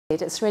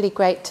It's really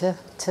great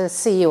to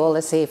see you all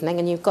this evening,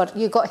 and you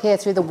got here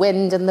through the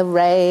wind and the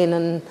rain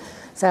and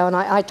so on.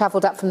 I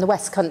travelled up from the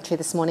West Country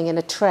this morning in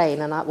a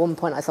train, and at one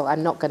point I thought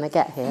I'm not going to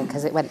get here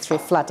because it went through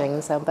flooding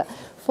and so on, but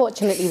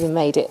fortunately we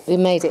made it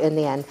in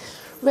the end.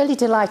 Really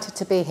delighted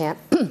to be here.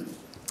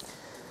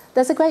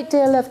 There's a great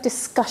deal of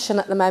discussion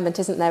at the moment,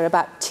 isn't there,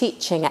 about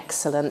teaching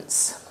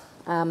excellence.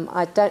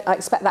 I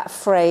expect that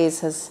phrase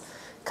has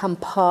come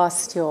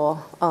past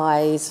your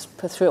eyes,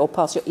 through or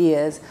past your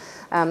ears,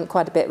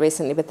 quite a bit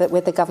recently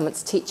with the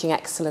government's teaching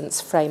excellence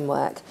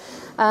framework.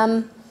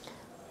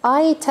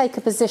 I take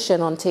a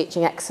position on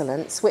teaching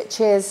excellence,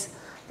 which is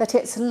that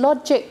it's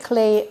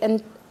logically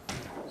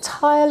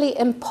entirely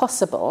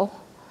impossible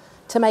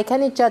to make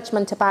any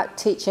judgment about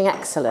teaching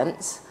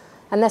excellence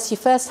unless you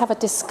first have a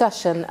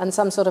discussion and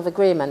some sort of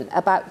agreement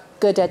about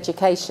good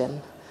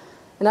education.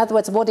 In other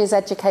words, what is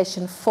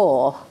education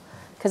for?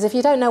 Because if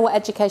you don't know what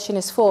education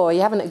is for, or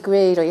you haven't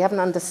agreed, or you haven't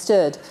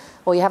understood,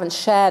 or you haven't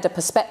shared a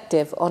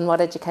perspective on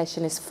what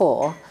education is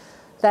for,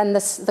 then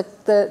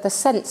the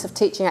sense of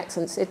teaching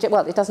excellence, it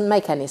doesn't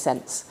make any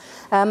sense.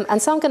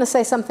 And so I'm going to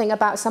say something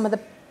about some of the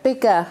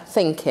bigger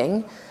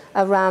thinking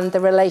around the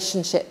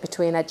relationship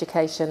between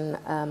education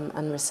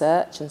and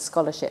research and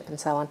scholarship and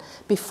so on,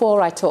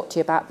 before I talk to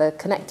you about the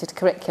Connected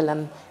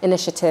Curriculum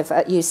initiative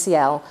at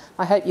UCL.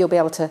 I hope you'll be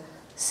able to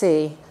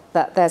see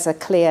that there's a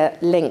clear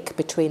link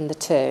between the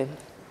two.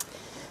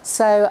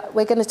 So I'm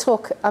going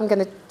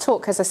to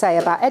talk, as I say,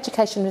 about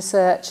education,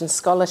 research and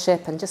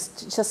scholarship, and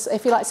just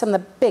if you like, some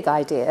of the big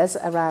ideas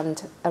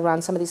around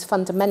some of these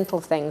fundamental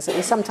things that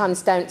we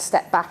sometimes don't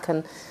step back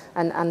and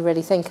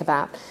really think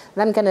about.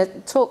 And I'm going to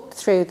talk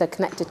through the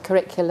Connected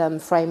Curriculum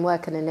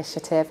framework and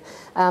initiative.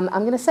 I'm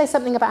going to say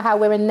something about how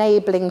we're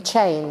enabling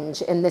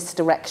change in this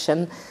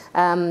direction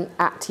at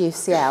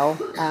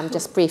UCL,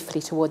 just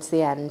briefly towards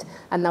the end.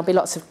 And there'll be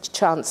lots of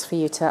chance for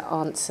you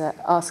to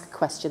ask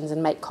questions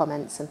and make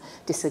comments and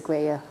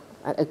disagree,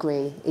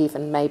 agree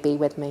even maybe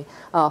with me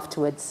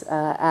afterwards,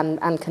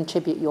 and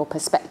contribute your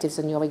perspectives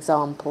and your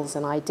examples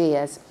and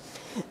ideas.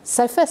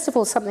 So first of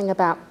all, something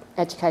about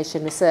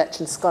education,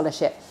 research and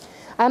scholarship.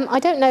 I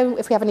don't know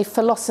if we have any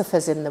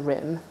philosophers in the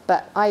room,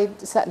 but I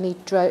certainly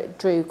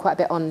drew quite a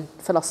bit on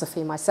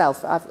philosophy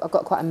myself. I've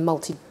got quite a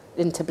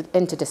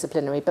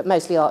interdisciplinary, but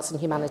mostly arts and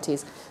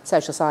humanities,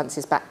 social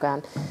sciences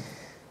background.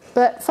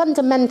 But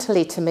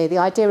fundamentally to me, the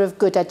idea of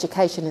good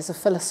education is a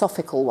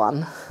philosophical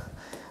one.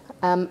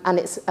 And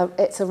it's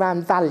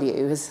around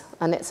values,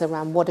 and it's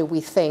around what do we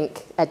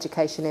think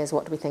education is,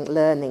 what do we think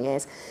learning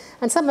is.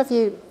 And some of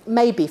you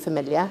may be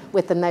familiar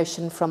with the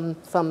notion from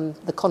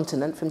the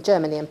continent, from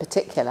Germany in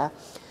particular,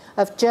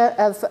 of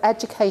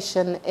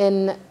education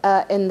in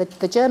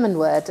the German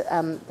word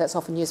that's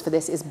often used for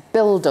this is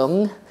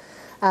Bildung,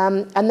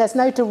 and there's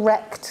no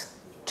direct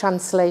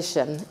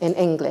translation in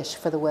English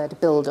for the word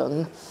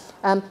Bildung.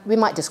 We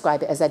might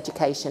describe it as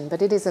education,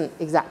 but it isn't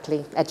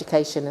exactly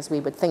education as we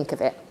would think of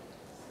it.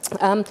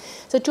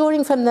 So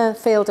drawing from the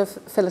field of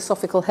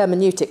philosophical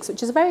hermeneutics,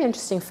 which is a very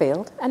interesting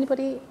field.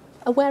 Anybody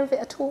aware of it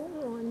at all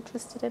or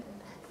interested in it?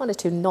 One or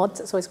two nods,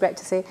 it's always great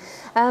to see.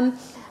 I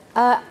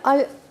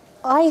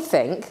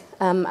think,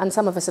 and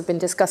some of us have been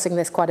discussing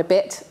this quite a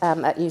bit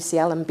at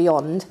UCL and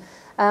beyond,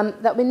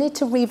 that we need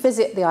to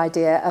revisit the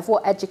idea of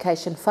what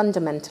education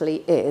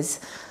fundamentally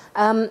is.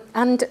 So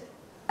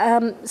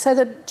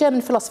the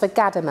German philosopher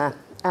Gadamer,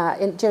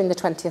 during the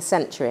 20th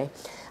century,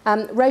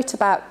 wrote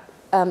about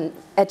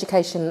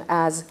education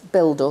as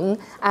Bildung,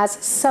 as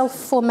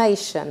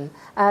self-formation,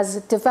 as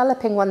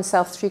developing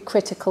oneself through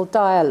critical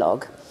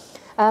dialogue.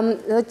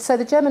 So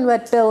the German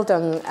word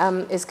Bildung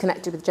is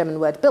connected with the German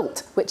word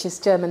Bild, which is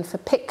German for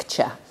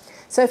picture.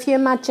 So if you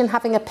imagine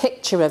having a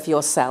picture of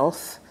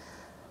yourself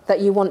that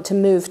you want to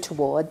move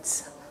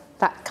towards,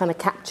 that kind of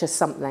captures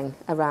something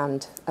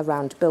around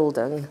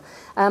Bildung.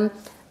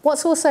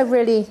 What's also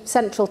really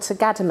central to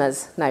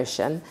Gadamer's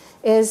notion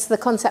is the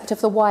concept of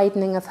the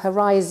widening of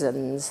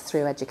horizons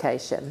through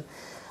education.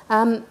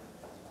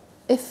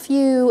 If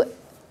you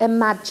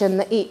imagine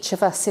that each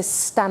of us is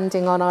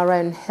standing on our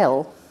own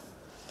hill,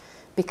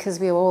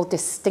 because we're all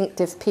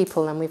distinctive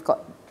people and we've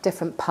got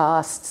different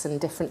pasts and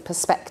different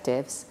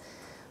perspectives,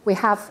 we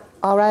have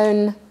our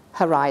own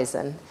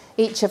horizon.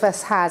 Each of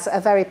us has a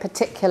very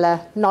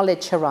particular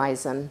knowledge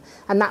horizon,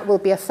 and that will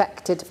be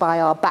affected by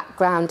our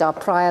background, our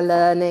prior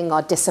learning,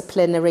 our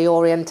disciplinary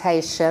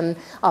orientation,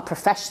 our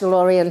professional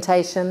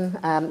orientation,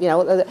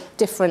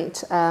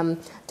 different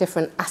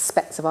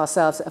aspects of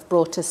ourselves that have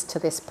brought us to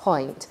this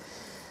point.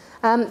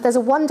 There's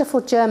a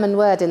wonderful German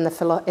word in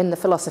the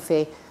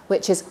philosophy,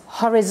 which is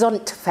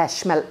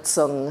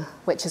Horizontverschmelzung,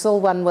 which is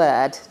all one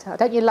word.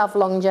 Don't you love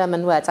long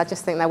German words? I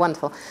just think they're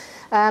wonderful.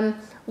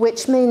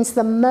 Which means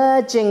the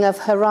merging of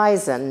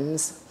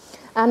horizons.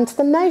 And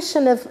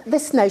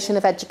this notion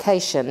of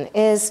education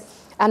is,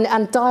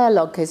 and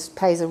dialogue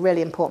plays a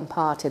really important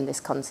part in this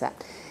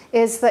concept,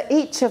 is that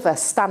each of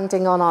us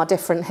standing on our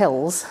different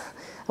hills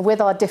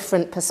with our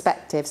different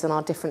perspectives and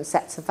our different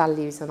sets of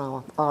values and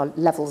our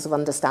levels of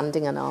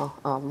understanding and our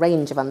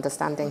range of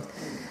understanding,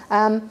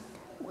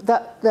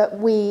 that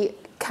we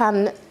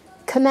can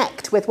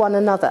connect with one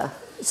another.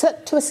 So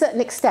to a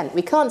certain extent,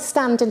 we can't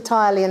stand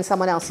entirely in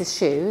someone else's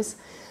shoes,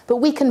 but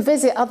we can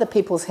visit other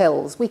people's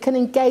hills, we can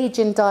engage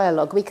in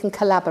dialogue, we can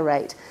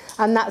collaborate,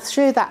 and that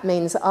through that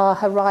means our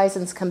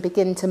horizons can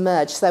begin to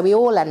merge, so we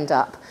all end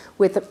up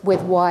with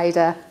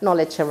wider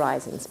knowledge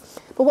horizons.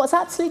 But what's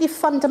absolutely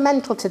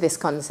fundamental to this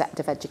concept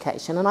of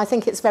education, and I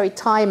think it's very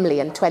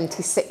timely in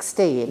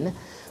 2016,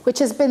 which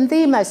has been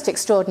the most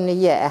extraordinary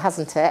year,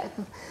 hasn't it?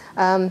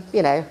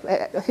 You know,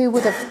 who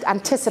would have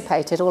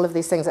anticipated all of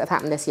these things that have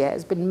happened this year?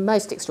 It's been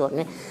most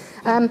extraordinary.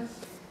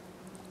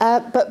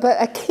 But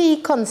a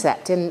key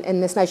concept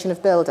in this notion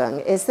of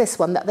Bildung is this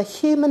one, that the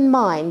human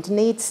mind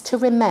needs to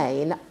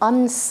remain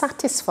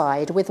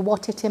unsatisfied with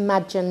what it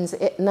imagines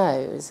it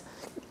knows.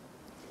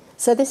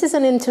 So this is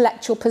an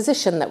intellectual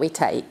position that we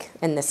take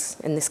in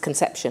this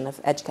conception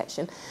of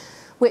education,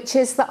 which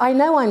is that I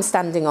know I'm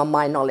standing on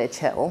my knowledge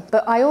hill,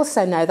 but I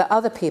also know that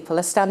other people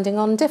are standing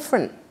on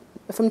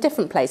from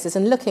different places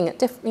and looking at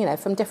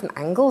from different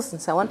angles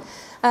and so on.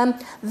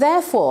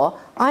 Therefore,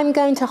 I'm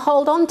going to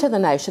hold on to the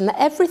notion that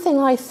everything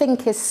I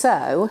think is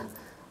so,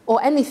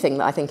 or anything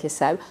that I think is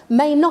so,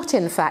 may not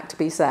in fact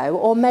be so,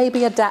 or may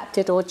be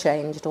adapted or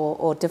changed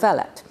or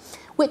developed,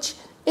 which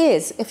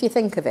is, if you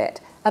think of it,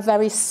 a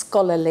very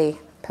scholarly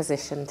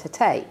position to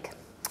take.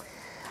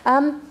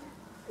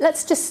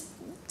 Let's just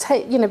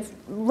take,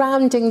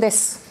 rounding this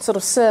sort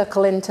of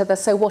circle into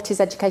so what is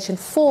education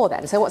for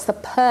then? So what's the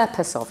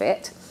purpose of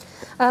it?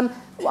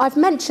 I've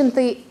mentioned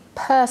the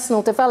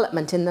personal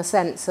development in the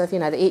sense of,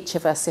 that each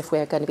of us, if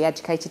we're going to be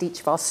educated, each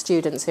of our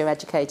students who are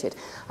educated,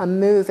 are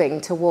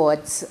moving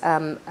towards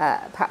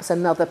perhaps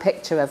another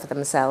picture of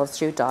themselves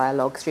through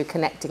dialogue, through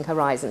connecting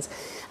horizons.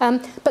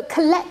 But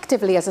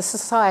collectively as a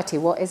society,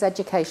 what is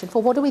education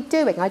for? What are we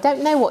doing? I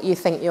don't know what you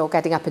think you're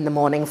getting up in the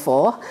morning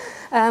for.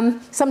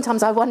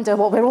 Sometimes I wonder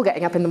what we're all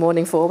getting up in the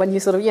morning for when you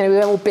sort of,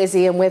 we're all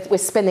busy and we're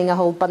spinning a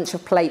whole bunch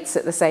of plates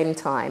at the same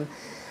time.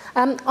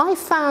 I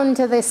found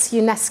this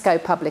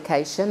UNESCO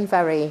publication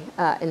very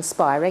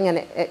inspiring, and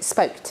it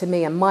spoke to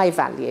me and my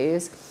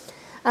values.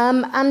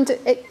 And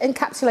it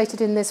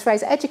encapsulated in this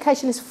phrase,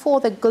 education is for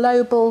the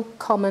global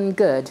common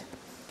good,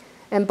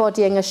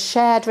 embodying a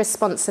shared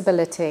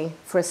responsibility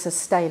for a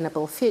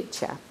sustainable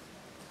future.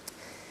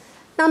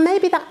 Now,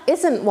 maybe that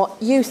isn't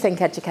what you think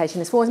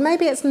education is for.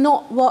 Maybe it's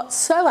not what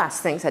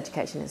SOAS thinks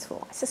education is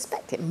for. I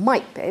suspect it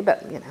might be,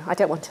 but I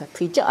don't want to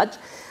prejudge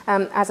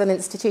as an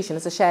institution,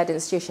 as a shared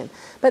institution.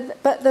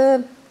 But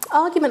the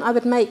argument I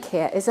would make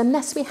here is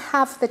unless we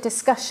have the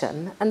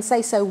discussion and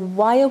say, so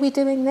why are we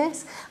doing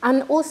this?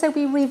 And also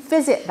we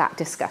revisit that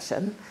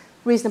discussion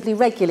reasonably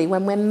regularly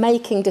when we're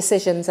making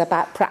decisions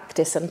about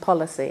practice and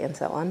policy and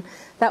so on,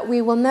 that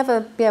we will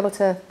never be able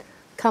to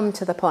come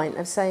to the point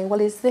of saying, well,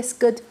 is this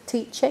good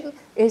teaching?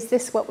 Is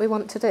this what we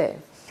want to do?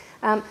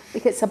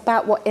 Because it's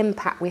about what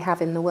impact we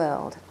have in the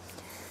world.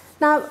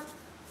 Now,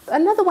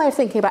 another way of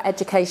thinking about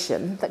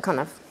education that kind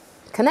of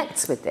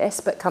connects with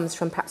this, but comes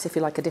from perhaps, if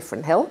you like, a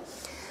different hill,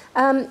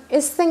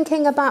 is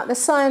thinking about the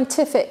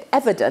scientific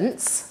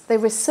evidence, the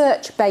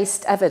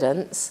research-based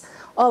evidence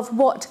of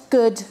what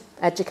good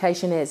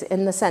education is,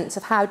 in the sense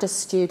of how do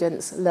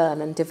students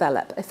learn and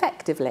develop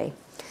effectively.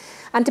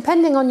 And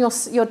depending on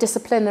your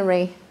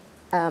disciplinary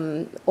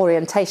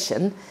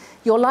orientation,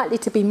 you're likely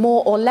to be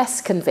more or less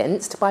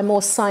convinced by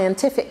more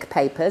scientific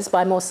papers,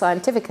 by more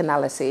scientific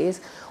analyses,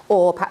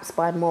 or perhaps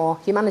by more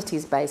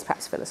humanities-based,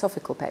 perhaps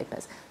philosophical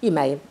papers. You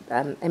may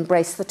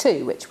embrace the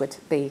two, which would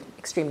be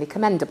extremely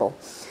commendable.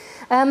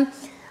 I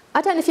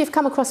don't know if you've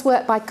come across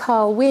work by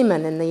Carl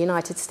Wieman in the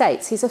United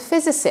States. He's a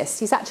physicist.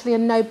 He's actually a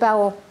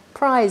Nobel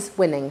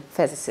Prize-winning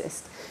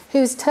physicist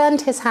who's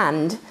turned his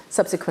hand,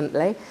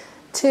 subsequently,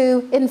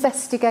 to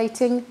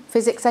investigating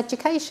physics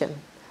education.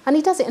 And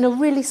he does it in a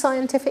really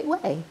scientific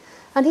way.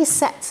 And he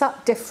sets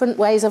up different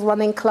ways of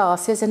running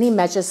classes, and he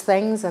measures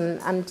things,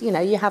 and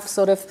you have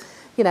sort of,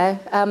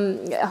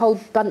 a whole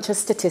bunch of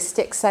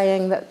statistics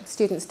saying that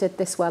students did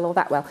this well or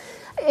that well.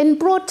 In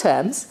broad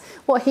terms,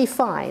 what he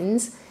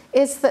finds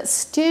is that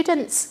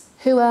students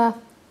who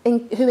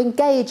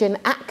engage in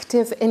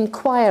active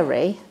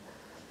inquiry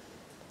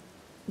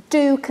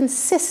do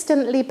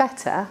consistently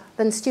better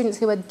than students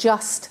who are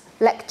just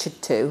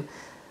lectured to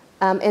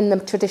in the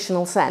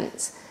traditional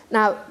sense.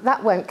 Now,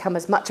 that won't come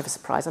as much of a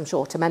surprise, I'm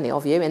sure, to many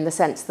of you, in the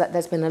sense that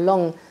there's been a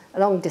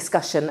long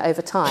discussion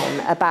over time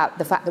about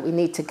the fact that we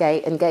need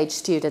to engage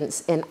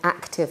students in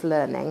active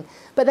learning.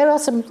 But there are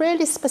some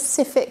really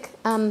specific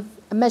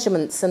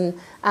measurements and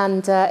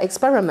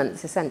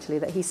experiments, essentially,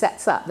 that he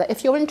sets up, that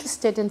if you're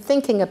interested in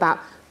thinking about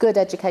good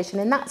education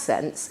in that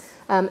sense,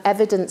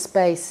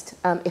 evidence-based,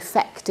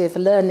 effective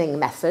learning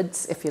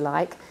methods, if you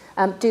like,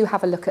 do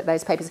have a look at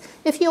those papers.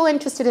 If you're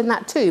interested in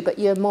that too, but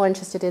you're more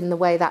interested in the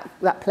way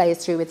that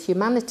plays through with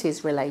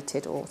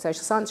humanities-related or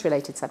social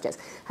science-related subjects,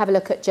 have a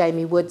look at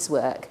Jamie Wood's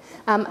work,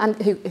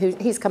 and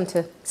he's come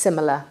to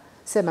similar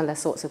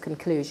sorts of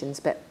conclusions,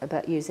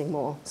 but using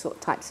more sort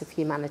of types of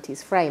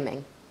humanities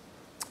framing.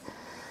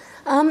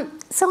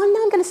 So I'm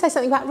now going to say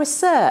something about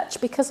research,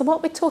 because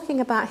what we're talking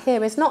about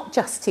here is not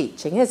just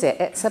teaching, is it?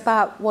 It's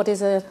about what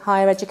is a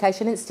higher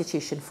education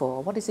institution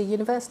for, what is a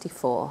university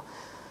for.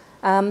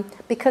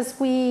 Because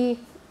we,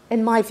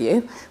 in my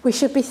view, we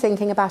should be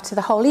thinking about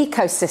the whole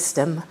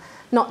ecosystem,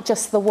 not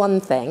just the one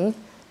thing,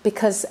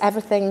 because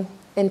everything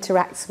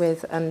interacts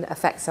with and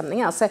affects something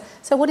else.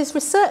 So what is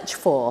research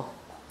for?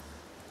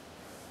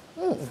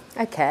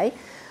 Okay.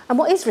 And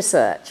what is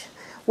research?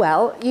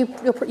 Well,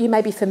 you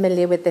may be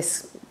familiar with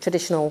this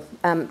traditional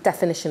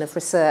definition of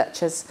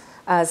research as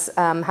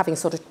having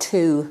sort of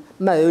two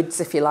modes,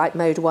 if you like,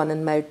 mode 1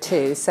 and mode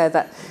 2, so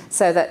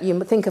that you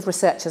think of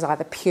research as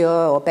either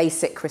pure or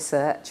basic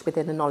research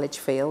within a knowledge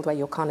field where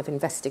you're kind of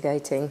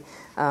investigating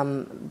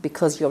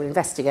because you're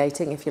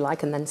investigating, if you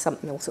like, and then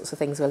all sorts of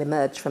things will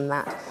emerge from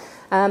that.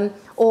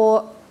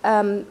 Or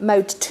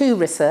mode 2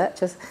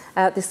 research, as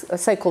this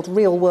so-called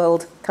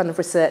real-world kind of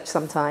research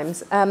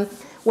sometimes,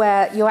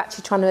 where you're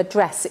actually trying to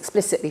address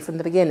explicitly from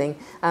the beginning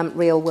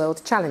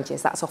real-world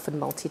challenges. That's often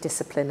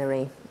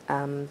multidisciplinary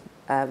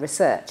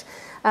research.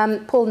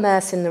 Paul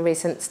Nurse, in the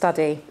recent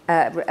study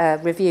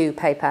review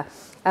paper,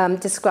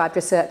 described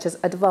research as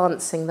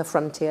advancing the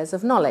frontiers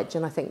of knowledge,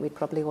 and I think we'd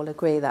probably all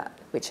agree that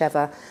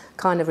whichever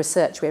kind of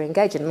research we're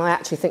engaged in, and I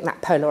actually think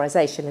that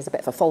polarisation is a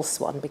bit of a false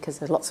one, because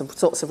there's lots of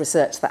sorts of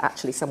research that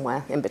actually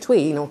somewhere in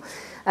between, or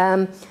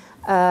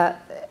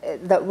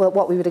that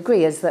what we would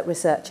agree is that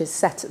research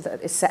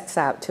sets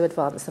out to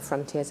advance the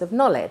frontiers of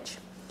knowledge.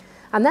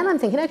 And then I'm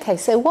thinking, okay,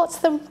 so what's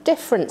the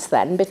difference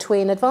then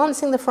between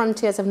advancing the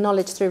frontiers of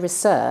knowledge through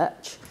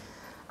research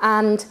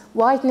and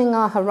widening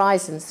our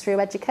horizons through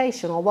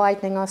education, or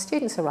widening our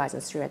students'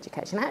 horizons through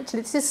education?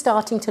 Actually, this is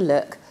starting to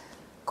look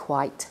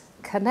quite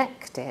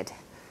connected.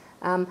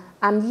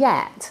 And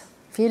yet,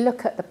 if you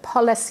look at the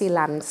policy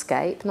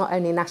landscape, not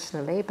only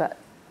nationally, but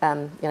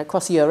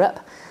across Europe,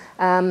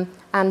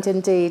 and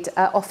indeed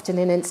often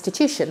in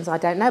institutions, I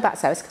don't know about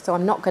SOAS, so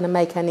I'm not going to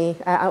make any,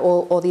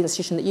 or the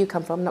institution that you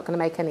come from, I'm not going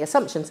to make any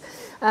assumptions,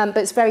 but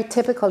it's very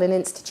typical in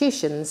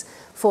institutions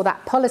for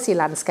that policy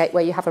landscape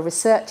where you have a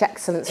research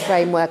excellence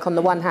framework on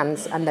the one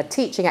hand and the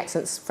teaching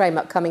excellence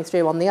framework coming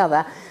through on the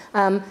other,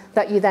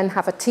 that you then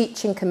have a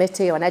teaching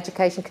committee or an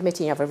education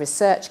committee, you have a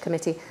research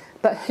committee,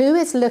 but who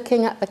is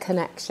looking at the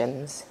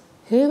connections?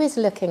 Who is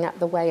looking at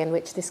the way in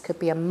which this could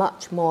be a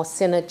much more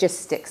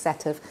synergistic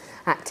set of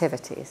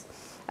activities?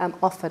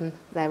 Often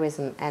there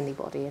isn't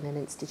anybody in an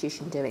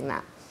institution doing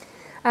that.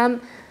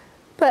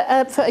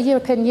 But for a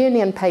European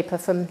Union paper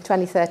from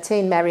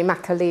 2013, Mary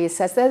McAleese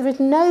says there is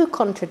no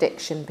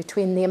contradiction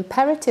between the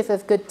imperative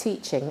of good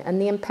teaching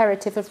and the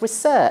imperative of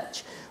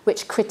research,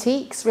 which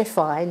critiques,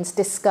 refines,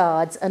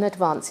 discards and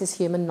advances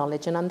human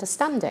knowledge and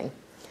understanding.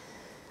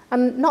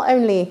 And not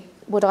only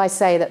would I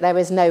say that there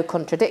is no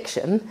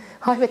contradiction,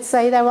 I would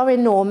say there are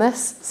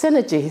enormous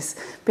synergies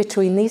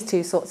between these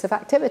two sorts of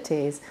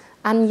activities.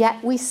 And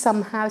yet we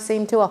somehow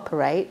seem to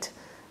operate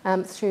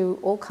through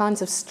all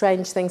kinds of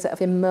strange things that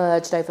have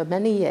emerged over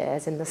many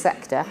years in the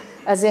sector,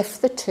 as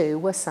if the two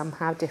were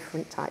somehow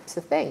different types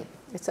of things.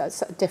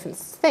 It's different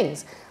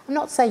things. I'm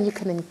not saying you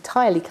can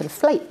entirely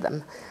conflate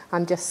them.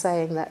 I'm just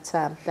saying that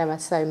there are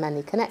so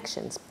many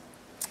connections.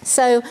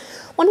 So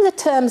one of the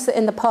terms that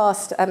in the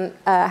past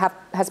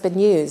has been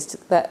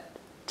used that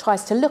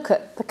tries to look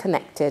at the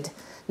connected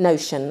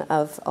notion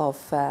of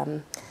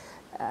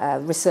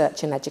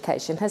research and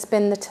education has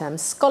been the term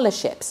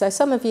scholarship. So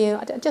some of you,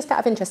 just out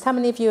of interest, how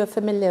many of you are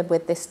familiar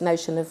with this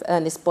notion of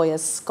Ernest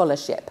Boyer's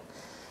scholarship?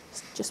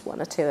 Just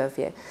one or two of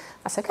you.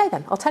 That's okay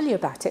then, I'll tell you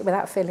about it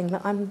without feeling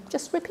that I'm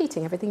just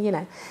repeating everything you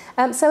know.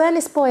 So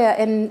Ernest Boyer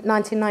in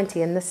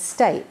 1990 in the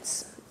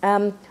States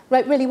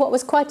wrote really what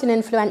was quite an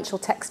influential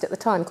text at the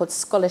time called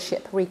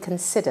Scholarship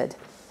Reconsidered.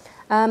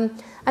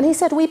 And he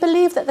said, we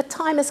believe that the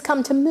time has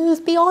come to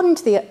move beyond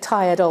the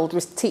tired old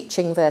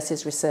teaching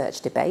versus research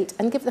debate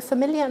and give the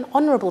familiar and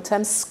honourable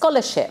term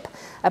scholarship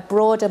a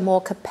broader,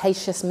 more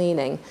capacious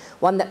meaning,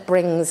 one that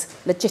brings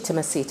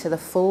legitimacy to the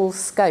full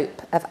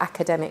scope of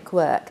academic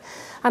work.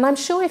 And I'm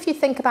sure if you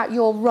think about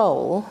your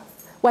role,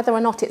 whether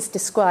or not it's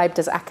described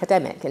as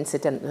academic,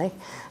 incidentally,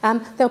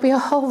 there'll be a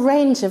whole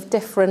range of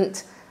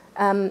different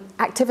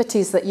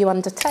activities that you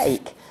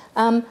undertake.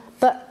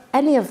 But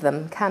any of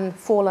them can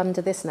fall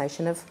under this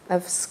notion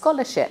of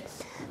scholarship.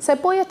 So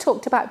Boyer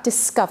talked about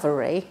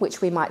discovery,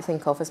 which we might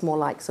think of as more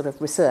like sort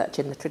of research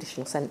in the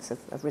traditional sense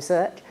of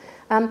research,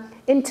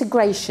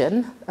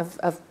 integration,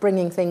 of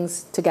bringing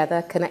things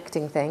together,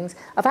 connecting things,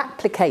 of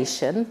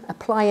application,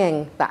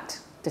 applying that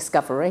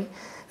discovery,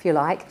 if you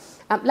like.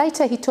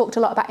 Later he talked a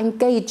lot about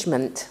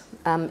engagement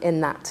in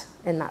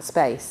that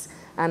space.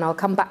 And I'll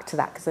come back to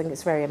that because I think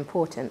it's very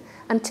important.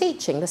 And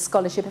teaching, the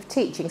scholarship of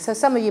teaching. So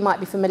some of you might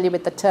be familiar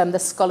with the term the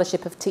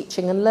scholarship of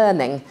teaching and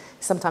learning,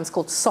 sometimes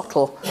called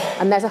SOTL.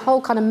 And there's a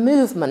whole kind of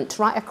movement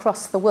right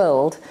across the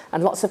world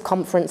and lots of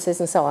conferences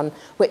and so on,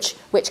 which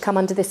come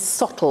under this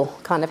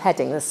SOTL kind of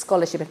heading, the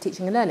scholarship of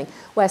teaching and learning,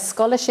 where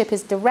scholarship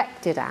is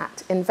directed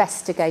at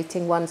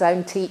investigating one's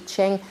own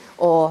teaching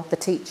or the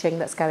teaching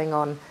that's going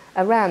on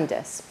around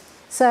us.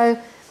 So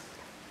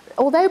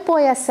although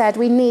Boyer said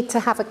we need to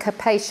have a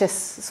capacious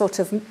sort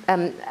of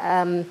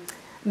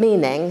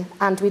meaning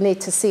and we need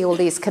to see all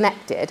these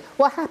connected,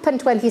 what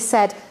happened when he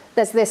said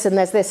there's this and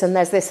there's this and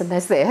there's this and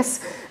there's this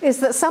is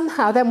that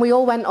somehow then we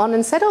all went on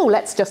and said, oh,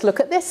 let's just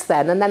look at this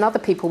then, and then other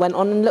people went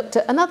on and looked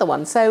at another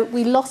one. So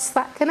we lost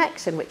that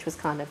connection, which was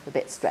kind of a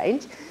bit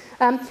strange.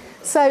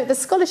 So the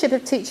scholarship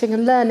of teaching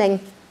and learning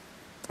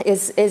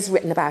is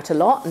written about a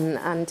lot,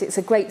 and it's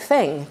a great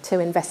thing to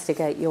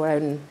investigate your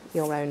own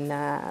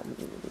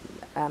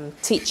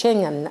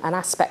teaching and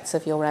aspects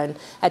of your own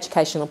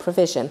educational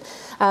provision.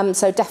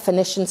 So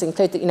definitions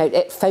include that,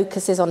 it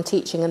focuses on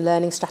teaching and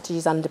learning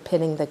strategies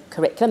underpinning the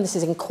curriculum. This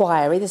is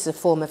inquiry, this is a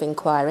form of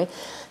inquiry.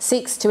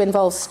 Seeks to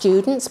involve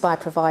students by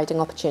providing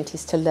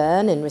opportunities to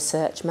learn in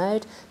research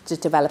mode, to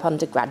develop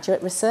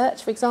undergraduate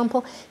research, for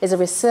example, is a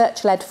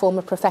research-led form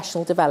of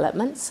professional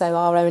development. So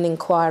our own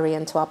inquiry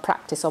into our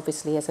practice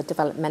obviously is a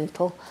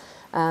developmental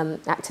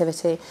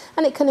activity,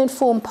 and it can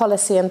inform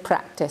policy and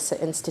practice at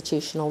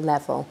institutional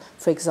level,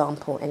 for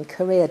example, in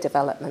career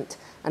development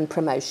and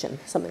promotion,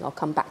 something I'll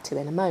come back to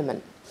in a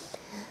moment.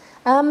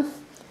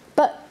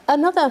 But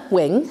another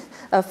wing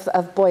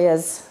of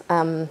Boyer's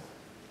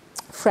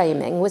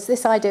framing was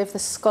this idea of the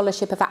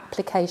scholarship of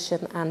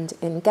application and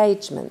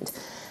engagement.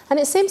 And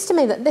it seems to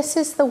me that this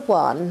is the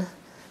one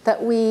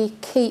that we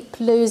keep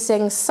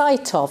losing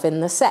sight of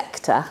in the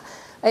sector.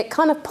 It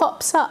kind of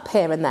pops up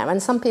here and there,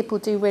 and some people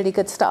do really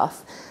good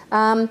stuff.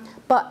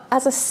 But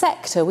as a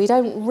sector, we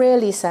don't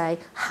really say,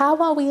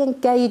 how are we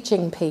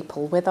engaging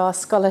people with our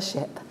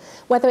scholarship?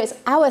 Whether it's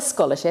our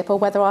scholarship or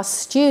whether our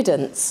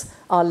students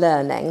are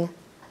learning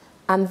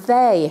and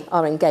they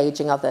are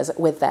engaging others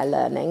with their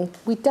learning,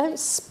 we don't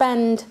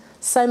spend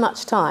so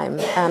much time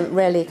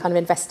really kind of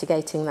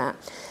investigating that.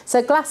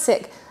 So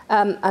Glassick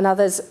and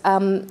others,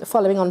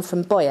 following on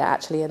from Boyer,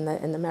 actually, in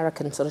the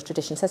American sort of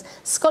tradition, says,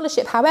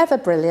 scholarship, however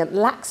brilliant,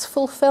 lacks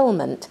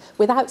fulfilment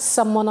without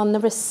someone on the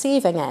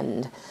receiving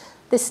end.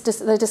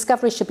 The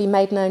discovery should be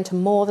made known to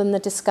more than the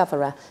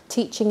discoverer.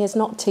 Teaching is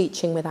not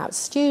teaching without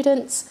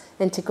students.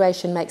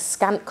 Integration makes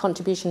scant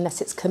contribution unless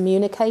it's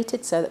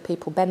communicated so that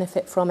people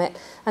benefit from it.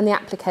 And the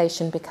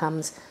application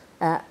becomes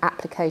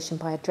application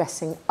by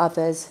addressing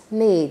others'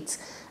 needs.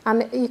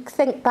 And you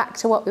think back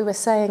to what we were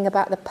saying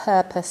about the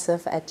purpose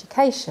of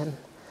education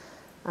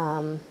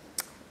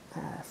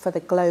for the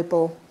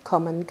global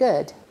common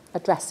good,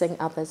 addressing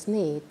others'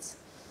 needs.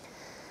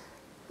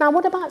 Now,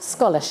 what about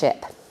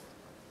scholarship?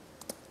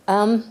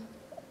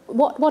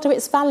 What are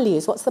its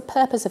values? What's the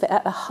purpose of it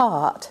at the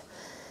heart?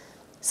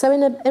 So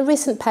in a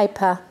recent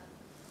paper,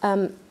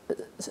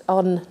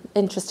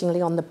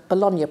 interestingly, on the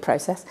Bologna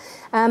process,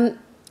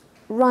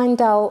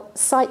 Reindel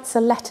cites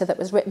a letter that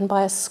was written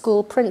by a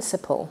school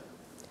principal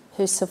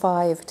who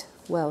survived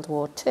World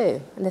War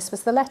II. And this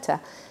was the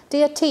letter.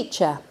 Dear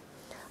teacher,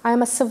 I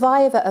am a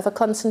survivor of a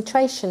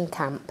concentration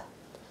camp.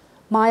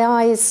 My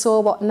eyes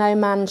saw what no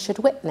man should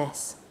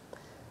witness.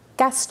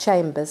 Gas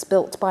chambers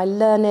built by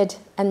learned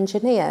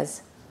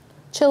engineers,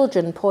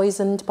 children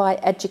poisoned by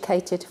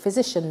educated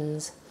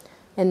physicians,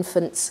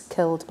 infants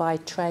killed by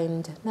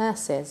trained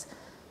nurses.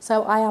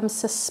 So I am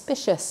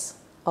suspicious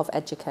of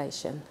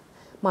education.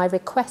 My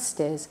request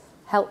is,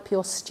 help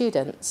your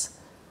students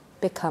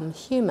become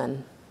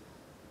human.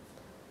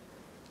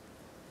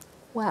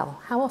 Well,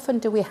 how often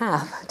do we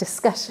have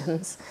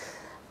discussions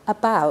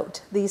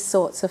about these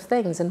sorts of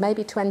things? And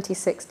maybe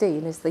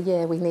 2016 is the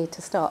year we need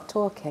to start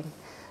talking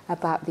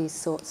about these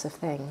sorts of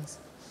things.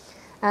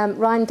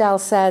 Reindel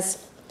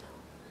says,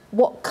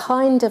 what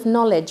kind of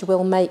knowledge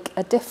will make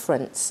a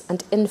difference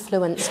and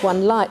influence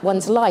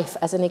one's life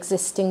as an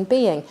existing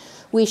being?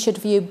 We should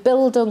view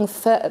Bildung,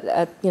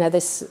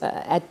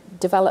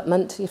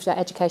 development,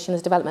 education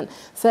as development,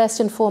 first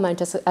and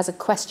foremost as a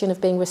question of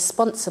being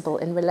responsible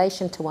in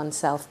relation to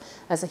oneself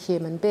as a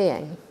human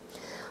being.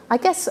 I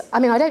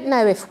don't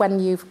know if when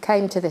you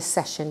came to this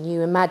session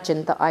you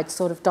imagined that I'd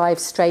sort of dive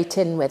straight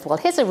in with, well,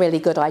 here's a really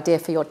good idea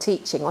for your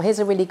teaching, or here's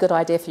a really good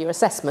idea for your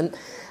assessment.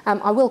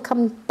 I will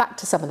come back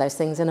to some of those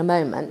things in a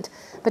moment.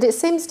 But it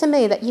seems to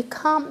me that you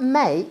can't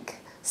make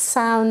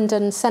sound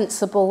and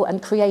sensible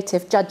and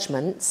creative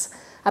judgments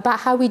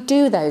about how we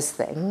do those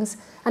things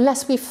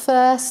unless we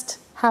first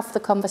have the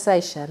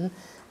conversation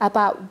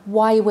about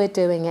why we're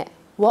doing it,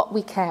 what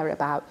we care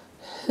about,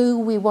 who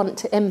we want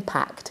to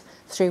impact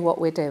through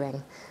what we're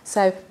doing.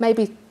 So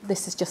maybe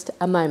this is just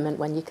a moment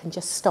when you can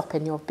just stop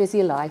in your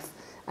busy life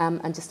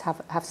and just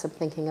have some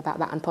thinking about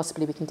that, and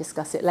possibly we can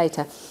discuss it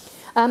later.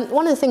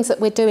 One of the things that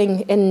we're doing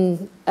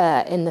in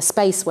the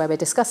space where we're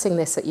discussing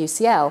this at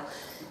UCL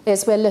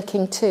is we're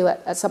looking too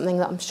at something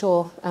that I'm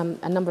sure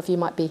a number of you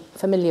might be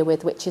familiar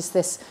with, which is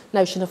this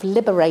notion of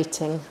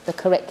liberating the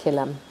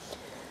curriculum.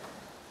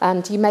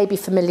 And you may be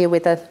familiar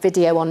with a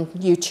video on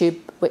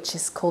YouTube which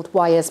is called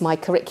Why Is My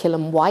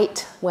Curriculum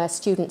White?, where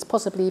students,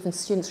 possibly even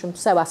students from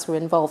SOAS were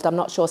involved, I'm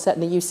not sure,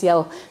 certainly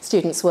UCL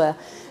students were,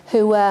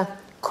 who were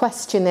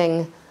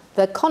questioning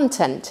the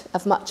content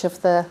of much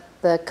of the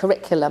the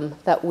curriculum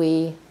that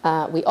we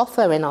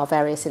offer in our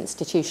various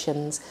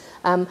institutions,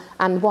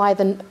 and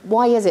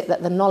why is it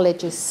that the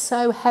knowledge is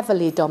so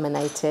heavily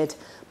dominated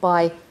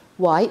by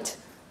white,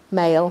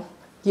 male,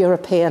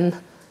 European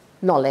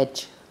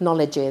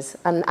knowledges,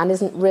 and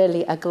isn't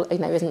really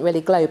isn't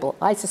really global.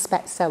 I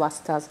suspect SOAS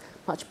does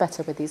much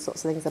better with these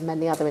sorts of things than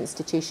many other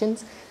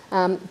institutions,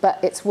 but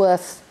it's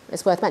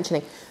worth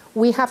mentioning.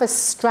 We have a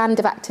strand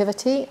of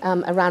activity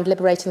around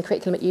liberating the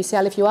curriculum at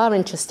UCL. If you are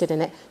interested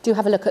in it, do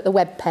have a look at the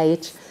web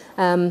page.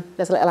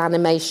 There's a little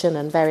animation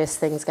and various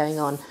things going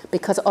on,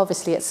 because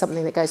obviously it's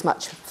something that goes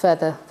much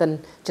further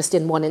than just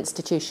in one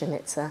institution.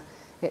 It's a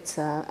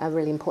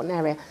really important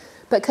area.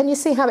 But can you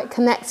see how it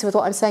connects with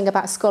what I'm saying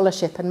about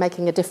scholarship and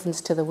making a difference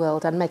to the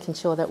world, and making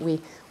sure that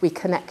we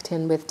connect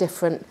in with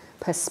different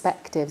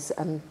perspectives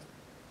and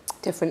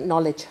different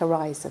knowledge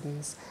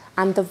horizons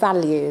and the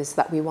values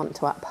that we want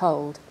to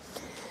uphold?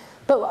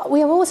 But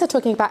we are also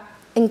talking about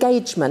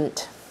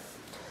engagement.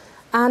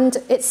 And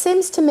it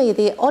seems to me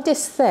the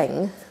oddest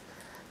thing,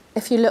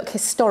 if you look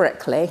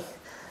historically,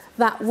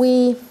 that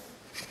we,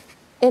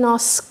 in our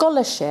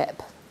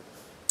scholarship,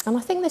 and I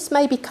think this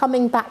may be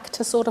coming back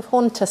to sort of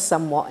haunt us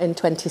somewhat in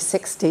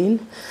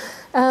 2016,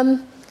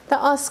 that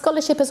our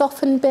scholarship has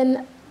often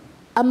been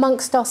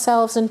amongst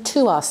ourselves and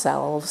to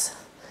ourselves,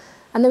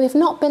 and that we've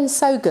not been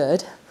so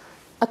good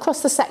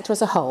across the sector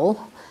as a whole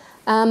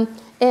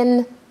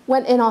in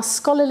our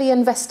scholarly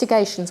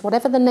investigations,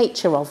 whatever the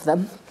nature of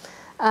them,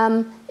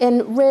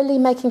 in really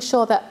making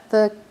sure that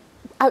the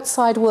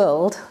outside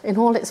world, in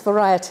all its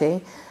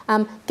variety,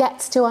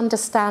 gets to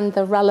understand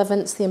the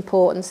relevance, the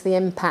importance, the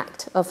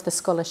impact of the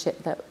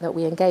scholarship that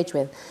we engage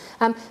with.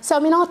 So, I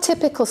mean, our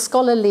typical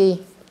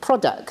scholarly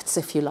products,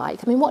 if you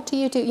like, I mean, what do?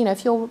 You know,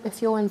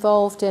 if you're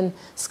involved in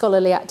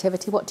scholarly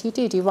activity, what do you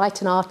do? Do you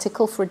write an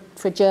article for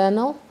a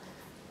journal?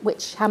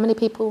 How many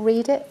people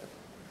read it?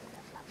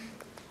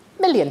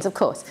 Millions, of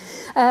course.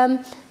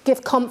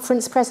 Give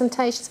conference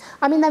presentations.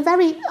 I mean,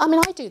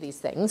 I do these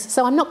things,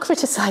 so I'm not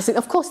criticising.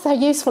 Of course, they're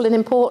useful and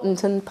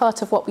important and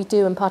part of what we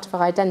do and part of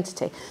our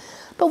identity.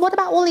 But what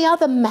about all the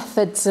other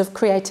methods of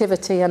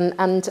creativity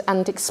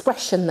and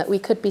expression that we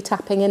could be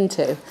tapping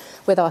into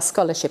with our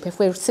scholarship if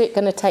we're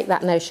going to take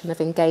that notion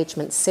of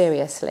engagement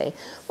seriously?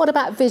 What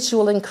about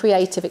visual and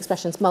creative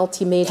expressions,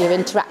 multimedia,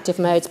 interactive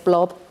modes,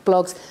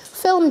 blogs,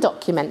 film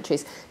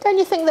documentaries? Don't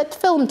you think that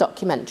film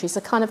documentaries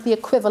are kind of the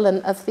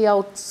equivalent of the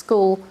old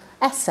school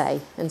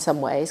essay in some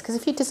ways? Because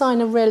if you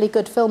design a really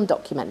good film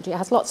documentary, it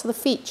has lots of the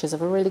features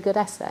of a really good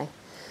essay.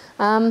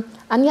 And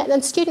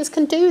yet students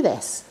can do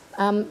this.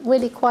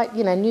 Really quite,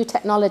 new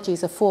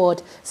technologies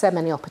afford so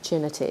many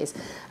opportunities.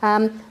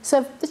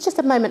 So it's just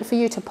a moment for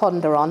you to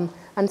ponder on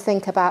and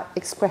think about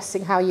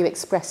expressing how you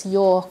express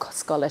your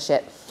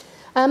scholarship.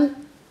 And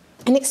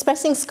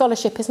expressing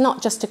scholarship is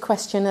not just a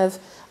question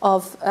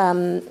of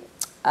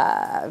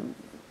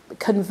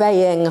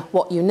conveying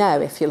what you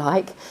know, if you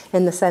like,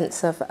 in the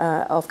sense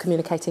of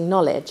communicating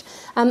knowledge.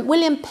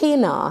 William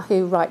Pienaar,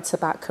 who writes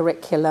about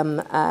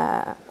curriculum,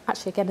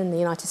 actually again in the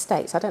United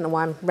States, I don't know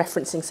why I'm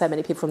referencing so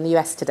many people from the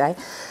US today,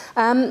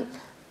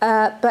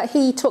 but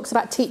he talks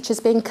about teachers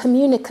being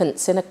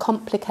communicants in a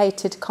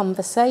complicated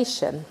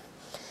conversation.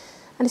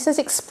 And he says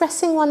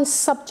expressing one's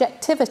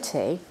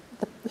subjectivity,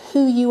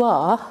 who you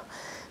are,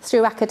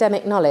 through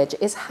academic knowledge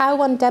is how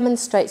one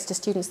demonstrates to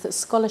students that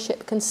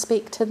scholarship can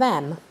speak to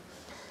them,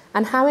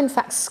 and how, in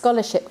fact,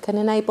 scholarship can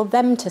enable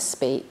them to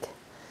speak.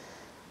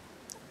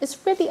 I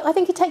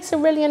think he takes a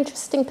really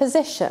interesting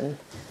position.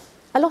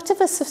 A lot of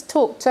us have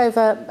talked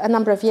over a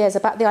number of years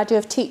about the idea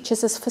of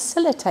teachers as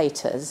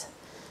facilitators.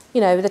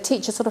 The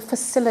teacher sort of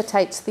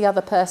facilitates the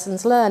other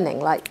person's learning.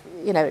 Like,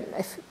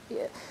 if,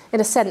 in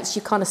a sense,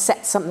 you kind of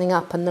set something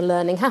up and the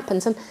learning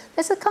happens. And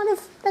there's a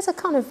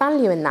kind of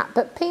value in that.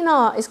 But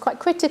Pienaar is quite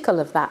critical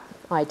of that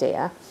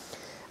idea.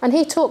 And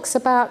he talks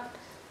about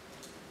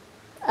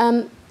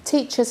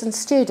teachers and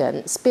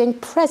students being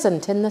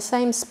present in the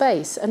same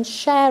space and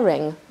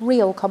sharing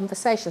real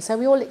conversation. So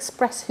we all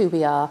express who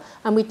we are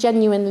and we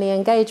genuinely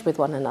engage with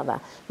one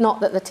another, not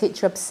that the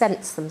teacher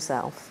absents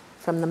themselves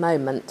from the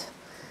moment.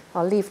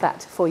 I'll leave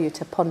that for you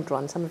to ponder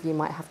on. Some of you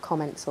might have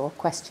comments or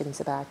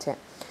questions about it.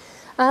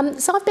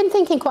 So I've been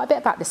thinking quite a bit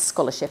about this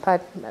scholarship. I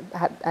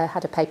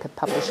had a paper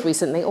published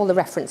recently. All the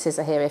references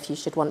are here if you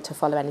should want to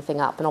follow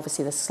anything up, and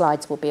obviously the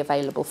slides will be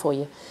available for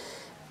you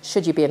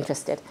should you be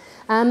interested.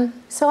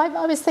 So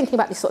I was thinking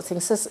about these sorts of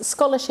things. So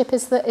scholarship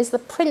is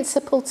the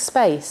principled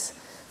space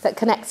that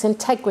connects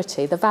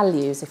integrity, the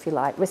values, if you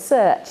like,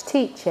 research,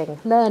 teaching,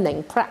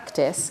 learning,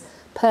 practice,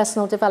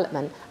 personal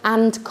development,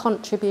 and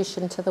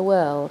contribution to the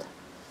world.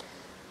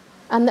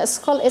 And that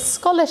it's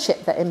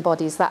scholarship that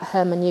embodies that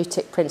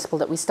hermeneutic principle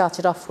that we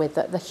started off with,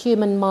 that the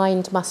human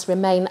mind must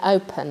remain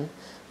open,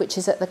 which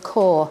is at the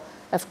core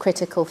of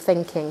critical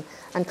thinking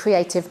and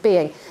creative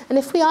being. And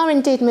if we are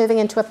indeed moving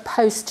into a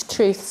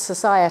post-truth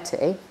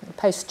society,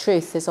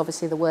 post-truth is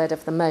obviously the word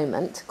of the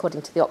moment,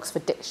 according to the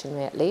Oxford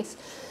Dictionary at least,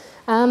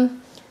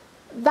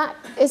 that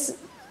is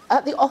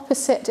at the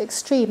opposite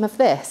extreme of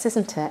this,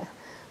 isn't it?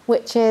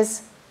 Which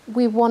is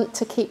we want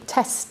to keep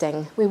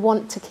testing. We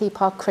want to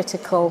keep our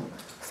critical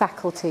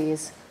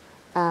faculties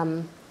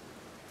in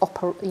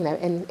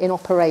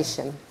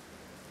operation.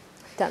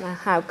 Don't know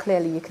how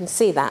clearly you can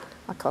see that.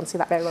 I can't see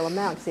that very well on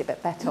there. I can see a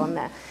bit better on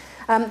there.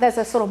 There's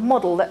a sort of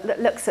model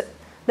that looks at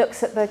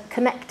the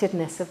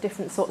connectedness of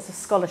different sorts of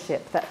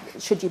scholarship that,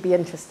 should you be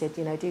interested,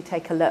 do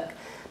take a look.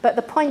 But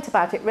the point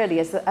about it really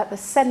is that at the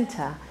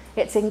centre,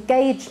 it's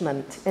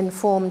engagement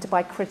informed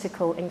by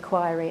critical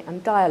inquiry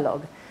and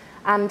dialogue.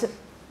 And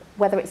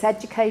whether it's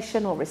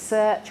education or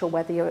research, or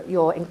whether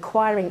you're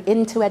inquiring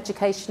into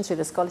education through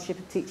the scholarship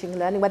of teaching and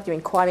learning, whether you're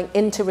inquiring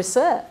into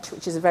research,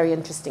 which is a very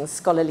interesting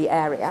scholarly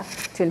area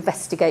to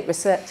investigate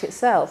research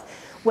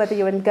itself, whether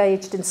you're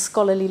engaged in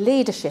scholarly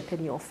leadership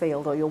in your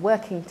field, or you're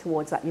working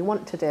towards that, you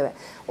want to do it,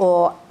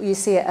 or you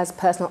see it as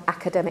personal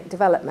academic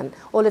development,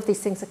 all of these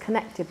things are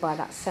connected by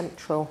that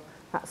central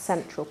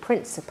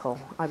principle,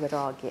 I would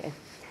argue.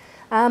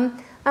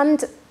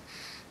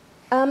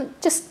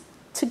 Just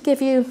to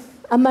give you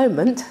a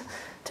moment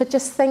to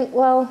just think,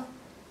 well,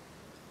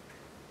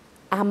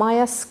 am I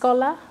a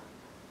scholar?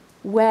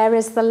 Where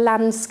is the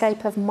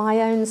landscape of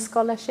my own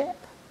scholarship?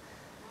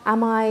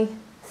 Am I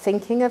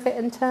thinking of it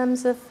in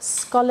terms of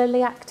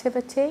scholarly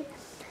activity?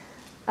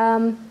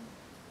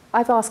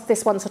 I've asked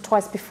this once or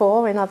twice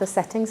before in other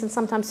settings, and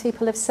sometimes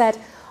people have said,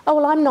 oh,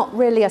 well, I'm not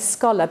really a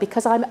scholar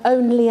because I'm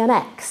only an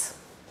X.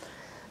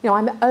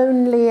 I'm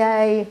only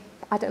a,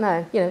 I don't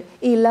know,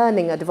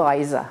 e-learning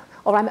advisor,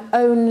 or I'm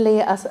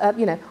only,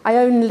 I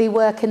only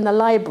work in the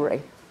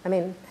library.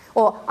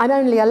 Or I'm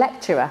only a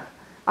lecturer,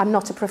 I'm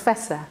not a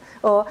professor.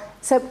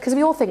 Because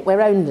we all think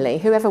we're only,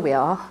 whoever we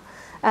are.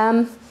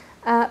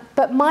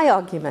 But my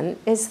argument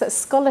is that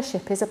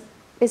scholarship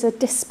is a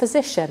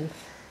disposition.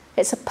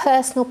 It's a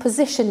personal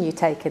position you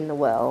take in the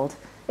world.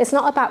 It's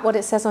not about what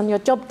it says on your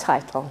job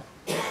title.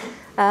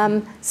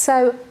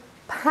 So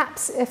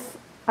perhaps if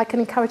I can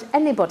encourage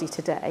anybody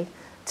today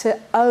to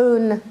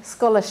own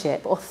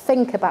scholarship or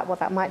think about what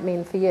that might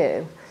mean for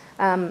you,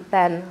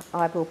 then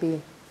I will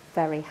be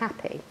very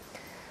happy.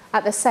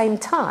 At the same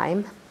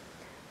time,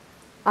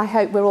 I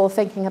hope we're all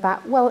thinking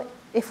about, well,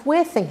 if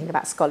we're thinking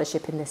about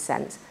scholarship in this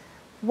sense,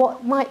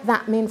 what might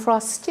that mean for our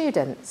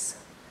students?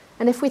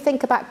 And if we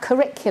think about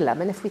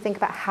curriculum, and if we think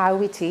about how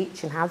we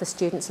teach and how the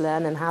students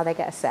learn and how they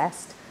get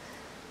assessed,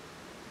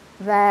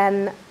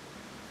 then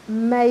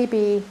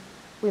maybe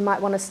we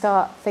might want to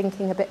start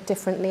thinking a bit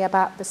differently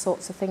about the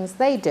sorts of things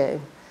they do,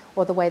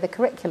 or the way the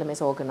curriculum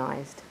is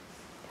organised.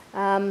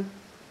 And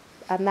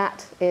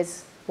that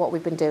is what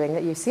we've been doing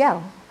at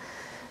UCL.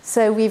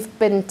 So we've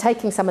been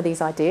taking some of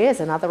these ideas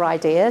and other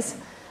ideas,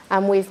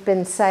 and we've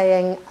been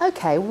saying,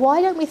 okay,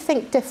 why don't we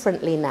think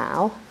differently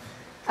now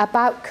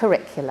about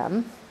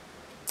curriculum?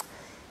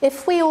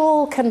 If we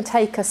all can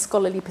take a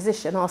scholarly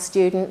position, our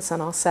students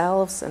and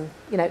ourselves, and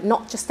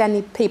not just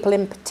any people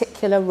in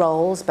particular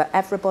roles, but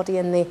everybody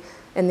in the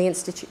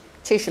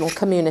institutional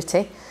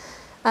community,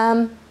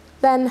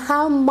 then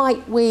how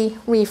might we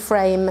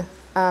reframe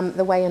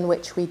the way in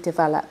which we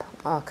develop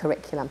our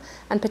curriculum?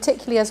 And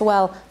particularly as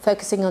well,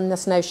 focusing on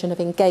this notion of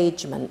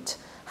engagement.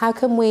 How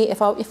can we,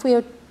 if we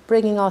are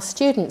bringing our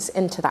students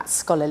into that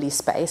scholarly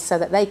space so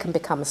that they can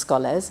become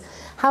scholars,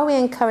 how are we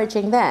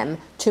encouraging them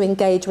to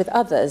engage with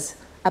others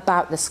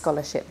about the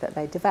scholarship that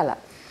they develop?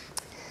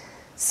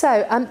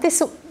 So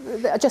this,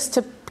 just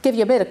to give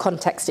you a bit of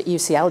context at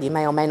UCL, you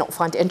may or may not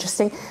find it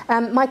interesting.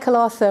 Michael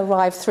Arthur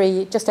arrived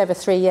just over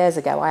 3 years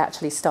ago. I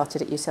actually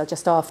started at UCL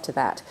just after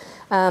that,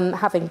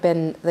 having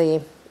been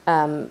the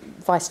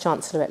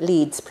Vice-Chancellor at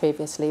Leeds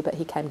previously, but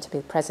he came to be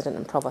the President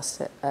and Provost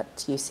at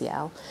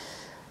UCL.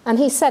 And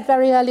he said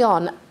very early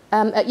on,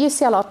 at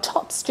UCL, our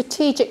top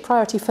strategic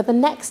priority for the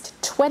next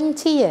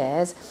 20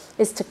 years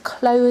is to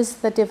close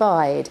the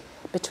divide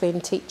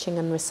between teaching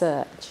and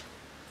research.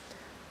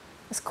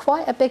 It's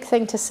quite a big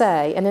thing to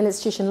say in an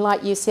institution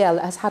like UCL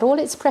that has had all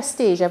its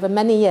prestige over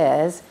many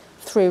years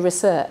through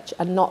research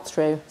and not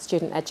through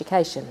student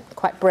education.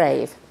 Quite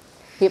brave.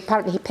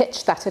 Apparently he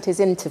pitched that at his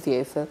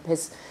interview for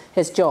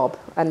his job,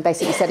 and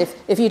basically said,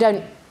 if you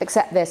don't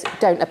accept this,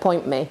 don't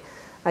appoint me.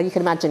 You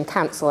can imagine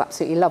council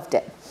absolutely loved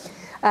it.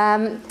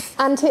 And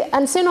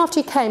soon after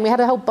he came, we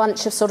had a whole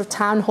bunch of sort of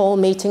town hall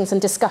meetings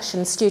and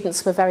discussions.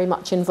 Students were very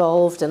much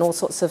involved and all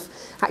sorts of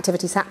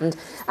activities happened.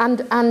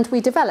 And we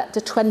developed a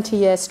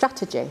 20-year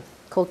strategy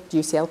called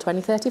UCL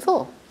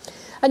 2034.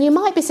 And you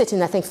might be sitting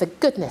there thinking, for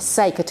goodness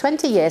sake, a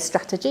 20-year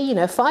strategy,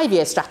 a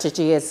 5-year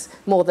strategy is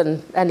more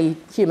than any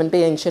human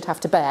being should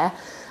have to bear.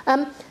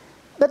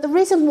 But the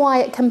reason why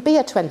it can be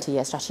a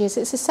 20-year strategy is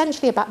it's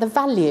essentially about the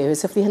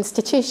values of the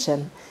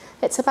institution.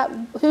 It's about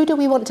who do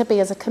we want to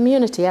be as a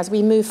community as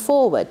we move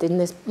forward in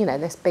this,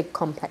 this big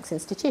complex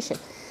institution.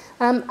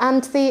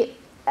 And the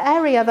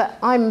area that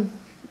I'm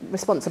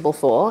responsible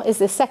for is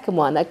the second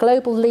one, a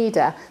global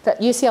leader, that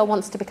UCL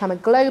wants to become a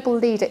global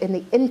leader in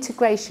the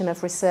integration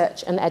of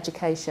research and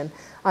education,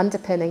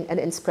 underpinning an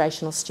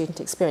inspirational student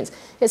experience.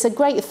 It's a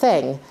great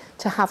thing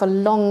to have a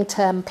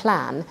long-term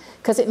plan,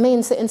 because it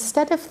means that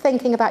instead of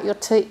thinking about your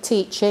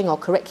teaching or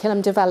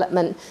curriculum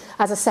development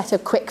as a set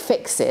of quick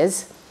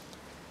fixes,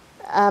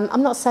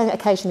 I'm not saying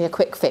occasionally a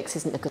quick fix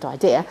isn't a good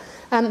idea,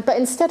 but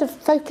instead of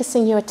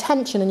focusing your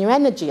attention and your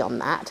energy on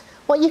that,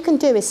 what you can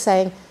do is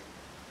saying,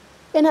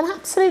 in an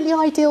absolutely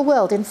ideal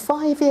world, in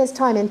 5 years'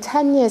 time, in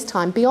 10 years'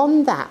 time,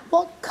 beyond that,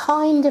 what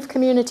kind of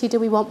community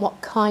do we want?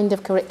 What kind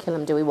of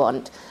curriculum do we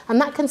want?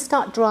 And that can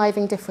start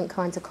driving different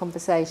kinds of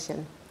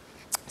conversation.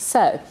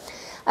 So,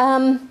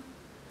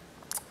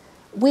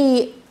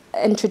 we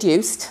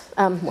introduced,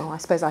 well, I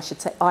suppose I should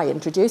say I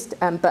introduced,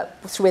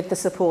 but with the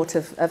support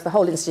of the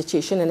whole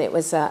institution, and it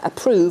was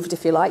approved,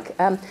 if you like,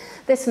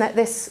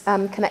 this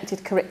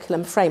connected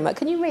curriculum framework.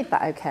 Can you read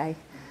that okay?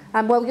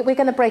 Well, we're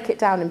going to break it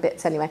down in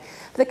bits anyway.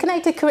 The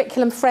connected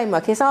curriculum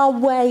framework is our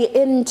way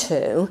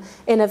into,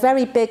 in a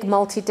very big,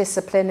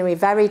 multidisciplinary,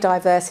 very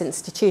diverse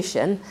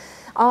institution,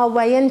 our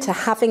way into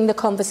having the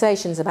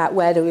conversations about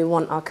where do we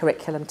want our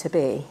curriculum to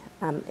be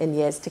in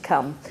years to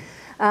come.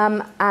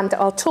 And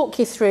I'll talk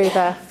you through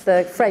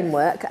the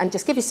framework and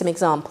just give you some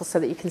examples so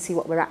that you can see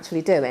what we're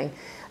actually doing.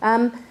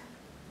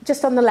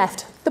 Just on the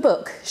left, the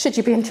book, should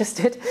you be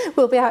interested,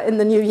 will be out in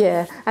the new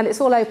year, and it's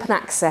all open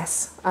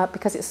access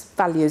because it's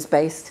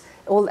values-based.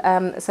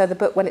 So the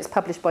book, when it's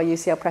published by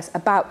UCL Press,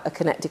 about a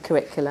connected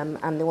curriculum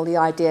and all the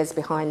ideas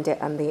behind it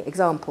and the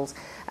examples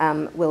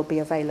will be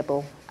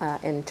available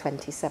in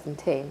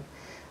 2017.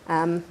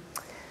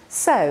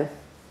 So,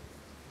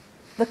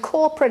 the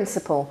core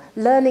principle,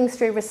 learning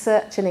through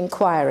research and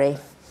inquiry.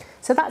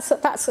 So that's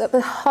at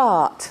the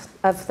heart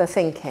of the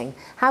thinking.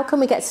 How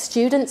can we get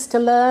students to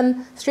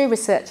learn through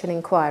research and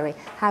inquiry?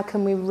 How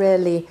can we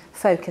really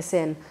focus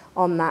in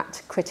on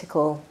that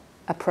critical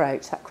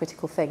approach, that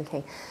critical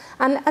thinking?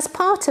 And as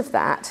part of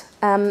that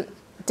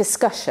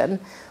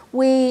discussion,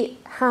 we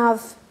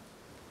have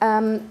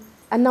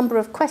a number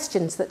of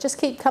questions that just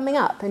keep coming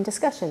up in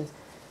discussions.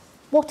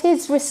 What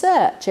is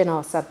research in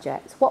our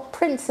subjects? What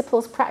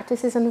principles,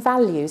 practices and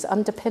values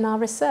underpin our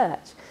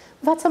research?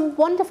 We've had some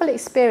wonderful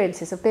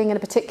experiences of being in a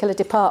particular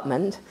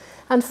department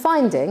and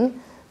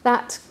finding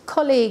that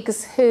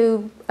colleagues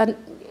who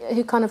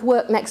kind of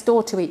work next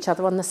door to each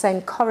other on the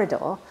same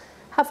corridor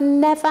have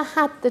never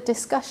had the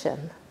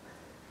discussion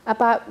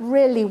about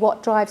really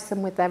what drives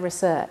them with their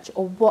research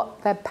or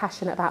what they're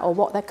passionate about or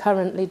what they're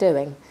currently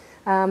doing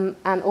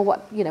or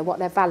what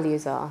their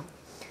values are.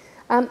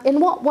 In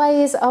what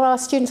ways are our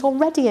students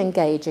already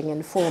engaging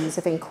in forms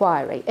of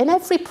inquiry? In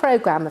every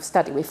programme of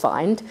study we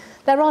find,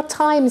 there are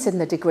times in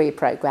the degree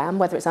programme,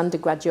 whether it's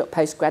undergraduate,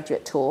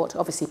 postgraduate taught,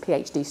 obviously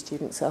PhD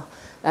students are,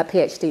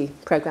 PhD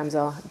programmes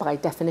are by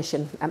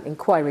definition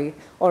inquiry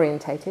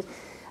orientated.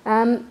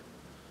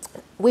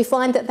 We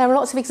find that there are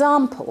lots of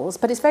examples,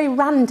 but it's very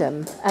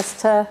random as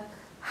to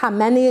how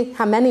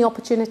many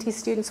opportunities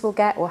students will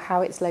get or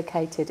how it's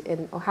located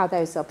in, or how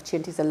those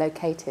opportunities are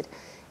located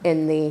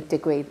in the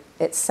degree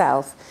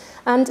itself.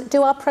 And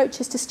do our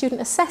approaches to student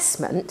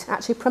assessment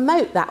actually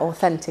promote that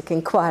authentic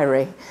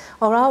inquiry?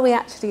 Or are we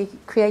actually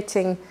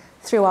creating,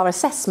 through our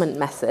assessment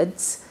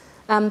methods,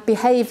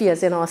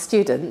 behaviours in our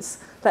students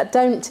that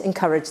don't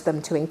encourage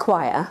them to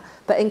inquire,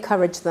 but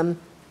encourage them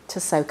to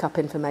soak up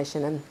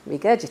information and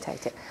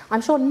regurgitate it?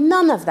 I'm sure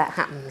none of that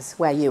happens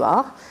where you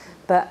are,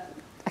 but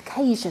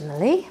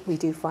occasionally we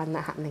do find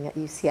that happening at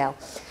UCL.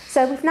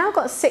 So we've now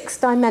got 6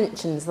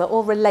 dimensions that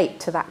all relate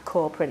to that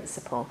core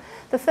principle.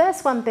 The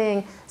first one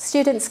being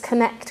students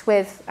connect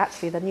with,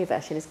 actually the new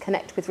version is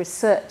connect with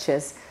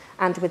researchers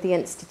and with the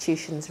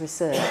institution's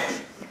research.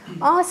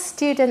 Are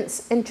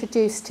students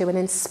introduced to and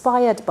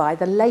inspired by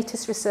the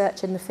latest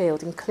research in the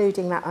field,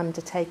 including that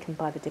undertaken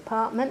by the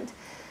department?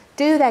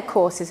 Do their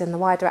courses and the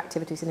wider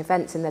activities and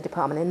events in their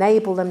department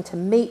enable them to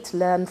meet,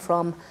 learn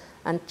from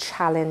and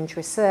challenge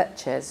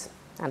researchers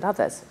and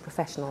others,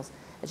 professionals,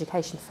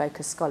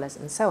 education-focused scholars,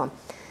 and so on?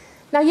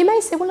 Now, you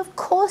may say, well, of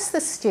course the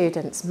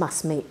students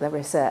must meet the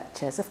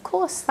researchers. Of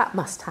course that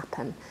must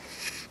happen.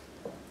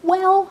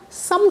 Well,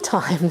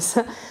 sometimes.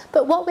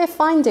 But what we're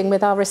finding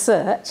with our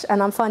research,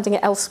 and I'm finding it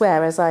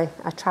elsewhere as I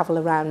travel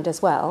around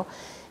as well,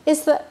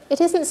 is that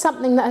it isn't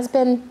something that has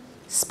been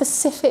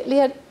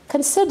specifically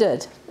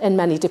considered in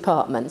many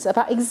departments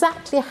about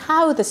exactly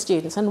how the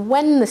students and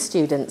when the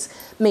students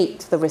meet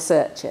the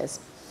researchers.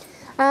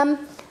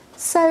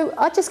 So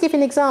I'll just give you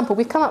an example.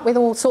 We've come up with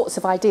all sorts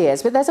of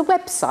ideas, but there's a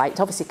website,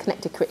 obviously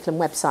connected curriculum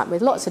website,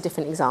 with lots of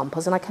different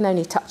examples, and I can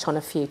only touch on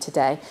a few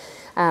today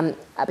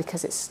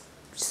because it's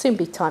soon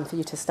be time for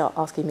you to start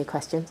asking me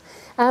questions.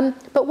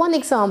 But one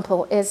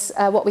example is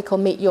what we call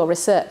Meet Your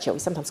Researcher. We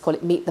sometimes call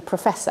it Meet the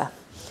Professor.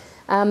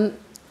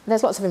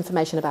 There's lots of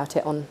information about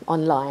it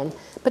online,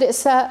 but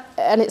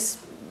it's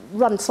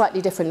run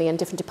slightly differently in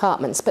different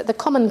departments. But the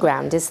common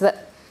ground is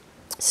that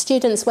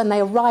students, when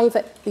they arrive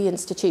at the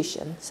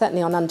institution,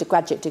 certainly on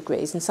undergraduate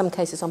degrees, in some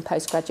cases on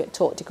postgraduate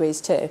taught degrees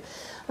too,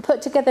 are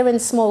put together in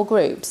small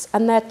groups,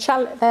 and they're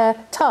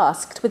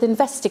tasked with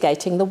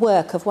investigating the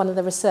work of one of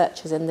the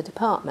researchers in the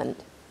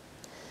department.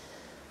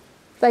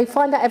 They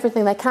find out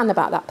everything they can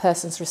about that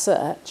person's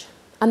research,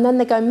 and then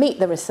they go meet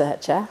the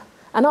researcher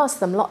and ask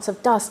them lots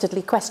of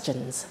dastardly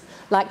questions,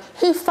 like,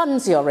 who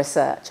funds your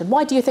research, and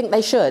why do you think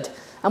they should,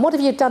 and what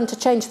have you done to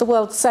change the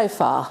world so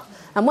far?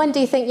 And when do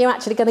you think you're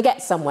actually going to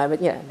get somewhere?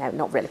 But, no,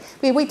 not really.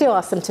 We do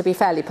ask them to be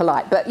fairly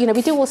polite, but,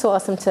 we do also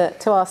ask them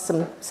to ask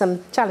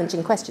some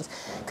challenging questions.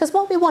 Because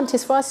what we want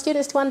is for our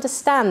students to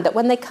understand that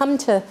when they come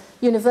to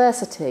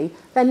university,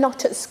 they're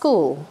not at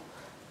school.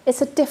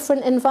 It's a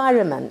different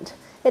environment.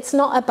 It's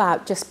not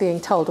about just being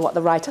told what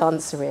the right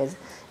answer is.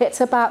 It's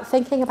about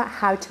thinking about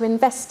how to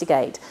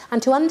investigate,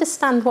 and to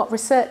understand what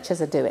researchers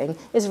are doing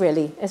is a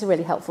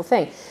really helpful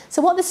thing.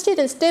 So what the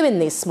students do in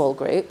these small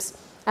groups,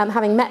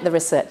 having met the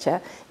researcher,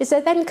 is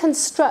they then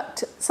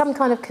construct some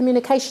kind of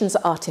communications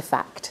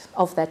artifact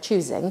of their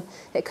choosing.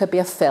 It could be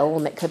a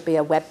film, it could be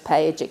a web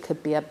page, it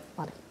could be a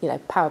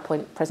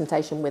PowerPoint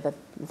presentation with a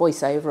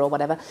voiceover or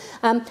whatever,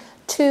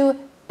 to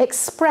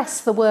express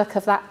the work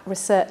of that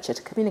researcher,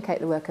 to communicate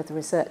the work of the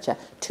researcher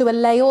to a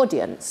lay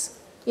audience,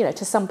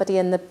 to somebody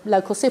in the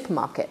local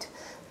supermarket,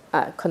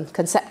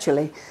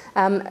 conceptually.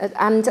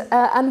 And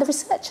the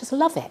researchers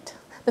love it.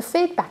 The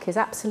feedback is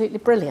absolutely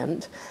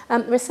brilliant.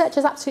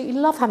 Researchers absolutely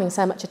love having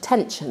so much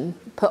attention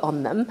put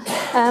on them.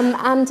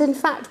 And in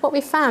fact, what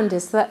we found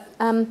is that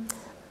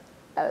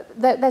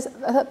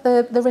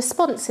the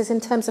responses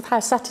in terms of how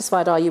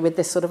satisfied are you with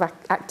this sort of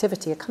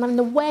activity are kind of in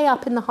the way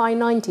up in the high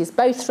 90s,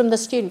 both from the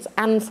students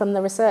and from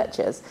the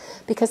researchers,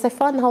 because they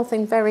find the whole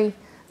thing very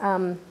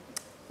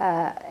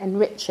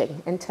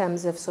enriching in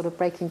terms of sort of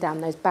breaking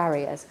down those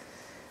barriers.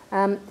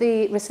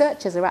 The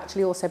researchers are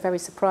actually also very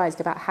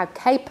surprised about how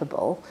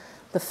capable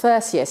the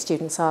first year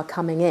students are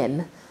coming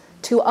in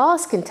to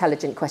ask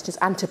intelligent questions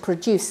and to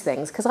produce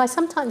things, because I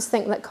sometimes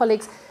think that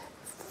colleagues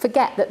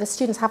forget that the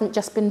students haven't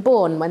just been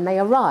born when they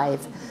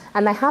arrive,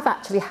 and they have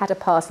actually had a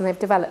past and they've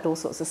developed all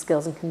sorts of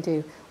skills and can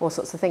do all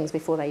sorts of things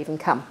before they even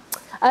come.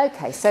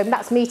 Okay, so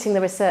that's meeting the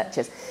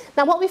researchers.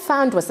 Now what we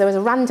found was there was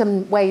a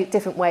random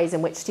different ways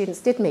in which students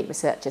did meet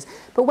researchers,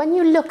 but when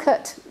you look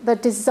at the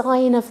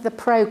design of the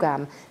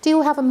programme, do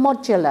you have a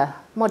modular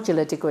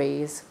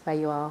degrees where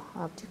you are?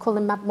 Do you call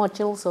them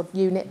modules or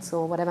units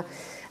or whatever?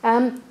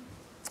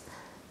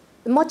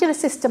 The modular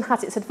system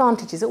has its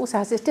advantages, it also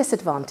has its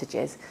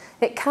disadvantages.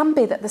 It can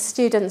be that the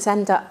students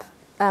end up,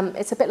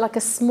 it's a bit like a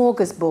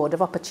smorgasbord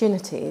of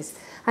opportunities,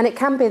 and it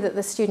can be that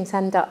the students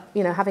end up,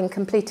 having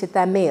completed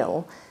their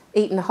meal,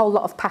 eaten a whole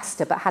lot of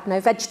pasta but had no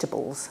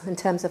vegetables in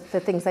terms of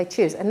the things they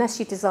choose, unless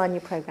you design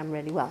your programme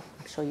really well.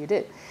 I'm sure you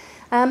do.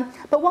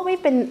 But what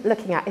we've been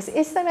looking at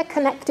is there a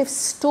connective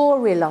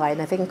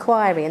storyline of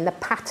inquiry in the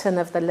pattern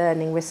of the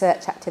learning,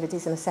 research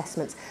activities and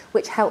assessments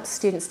which helps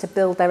students to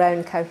build their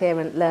own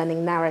coherent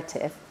learning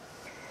narrative?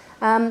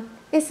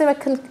 Is there a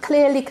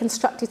clearly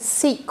constructed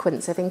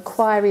sequence of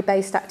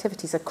inquiry-based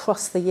activities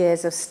across the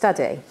years of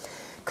study?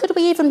 Could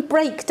we even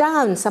break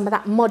down some of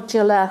that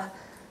modular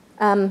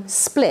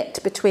split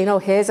between,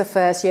 here's a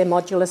first year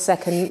module, a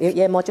second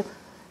year module?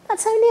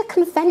 That's only a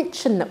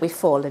convention that we've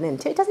fallen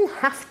into. It doesn't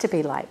have to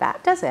be like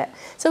that, does it?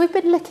 So we've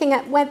been looking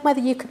at whether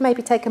you could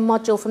maybe take a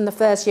module from the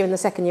first year and the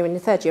second year and the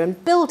third year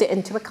and build it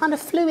into a kind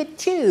of fluid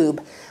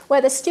tube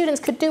where the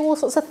students could do all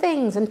sorts of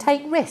things and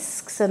take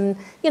risks, and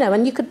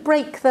and you could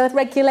break the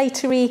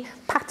regulatory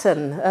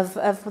pattern of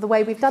the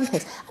way we've done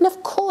things. And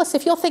of course,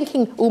 if you're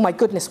thinking, oh my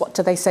goodness, what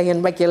do they say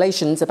in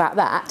regulations about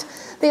that?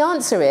 The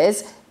answer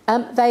is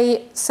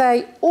they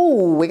say,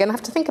 we're going to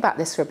have to think about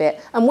this for a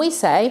bit. And we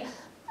say,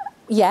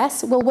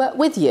 yes, we'll work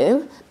with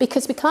you,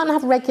 because we can't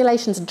have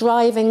regulations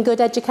driving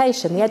good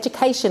education. The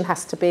education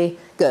has to be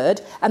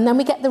good, and then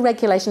we get the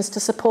regulations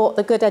to support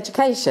the good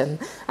education,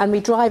 and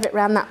we drive it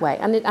around that way.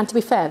 And to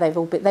be fair,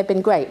 they've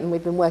been great, and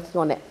we've been working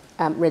on it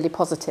really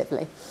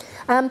positively.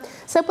 But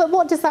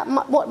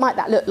what might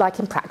that look like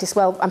in practice?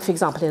 Well, for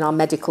example, in our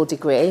medical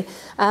degree,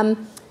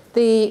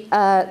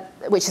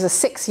 which is a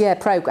 6-year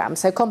programme,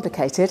 so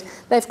complicated,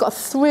 they've got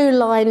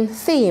through-line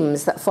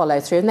themes that follow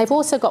through, and they've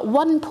also got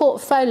one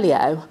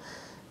portfolio,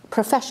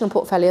 professional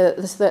portfolio,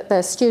 that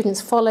the students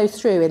follow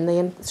through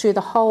through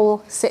the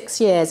whole 6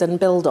 years and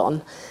build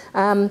on.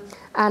 And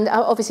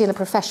obviously in a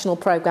professional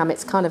programme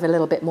it's kind of a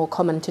little bit more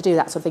common to do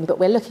that sort of thing, but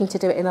we're looking to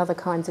do it in other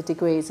kinds of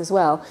degrees as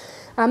well.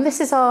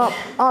 This is our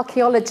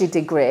archaeology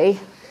degree,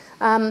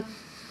 and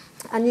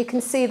you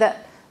can see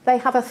that they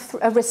have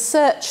a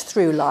research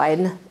through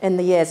line in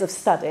the years of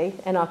study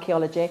in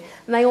archaeology,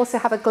 and they also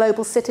have a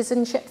global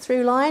citizenship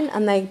through line,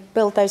 and they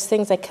build those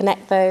things, they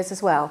connect those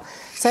as well.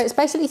 So it's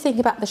basically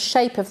thinking about the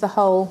shape of the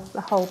whole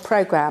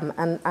programme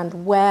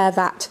and where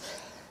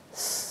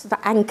the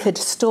anchored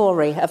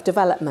story of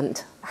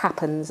development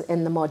happens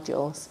in the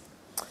modules.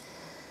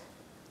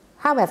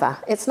 However,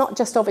 it's not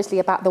just obviously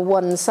about the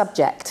one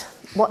subject.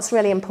 What's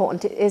really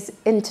important is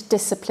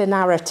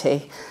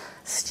interdisciplinarity.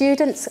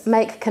 Students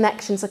make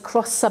connections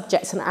across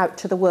subjects and out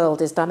to the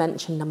world is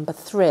dimension number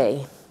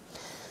 3.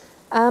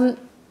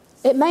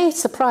 It may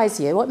surprise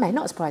you, or it may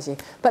not surprise you,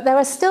 but there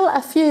are still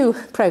a few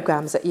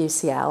programmes at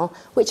UCL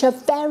which are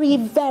very,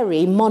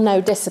 very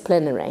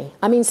monodisciplinary.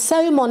 I mean,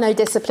 so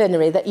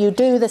monodisciplinary that you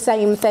do the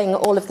same thing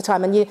all of the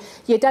time, and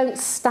you don't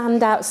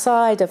stand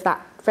outside of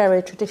that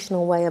very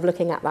traditional way of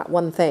looking at that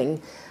one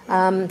thing.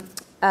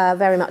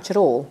 very much at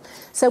all.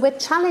 So we're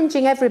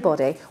challenging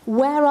everybody.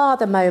 Where are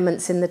the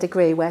moments in the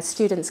degree where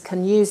students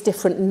can use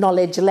different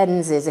knowledge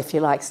lenses, if you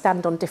like,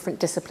 stand on different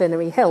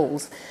disciplinary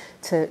hills,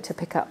 to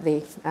pick up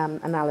the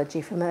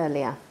analogy from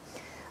earlier?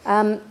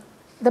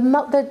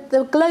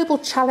 The global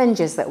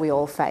challenges that we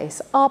all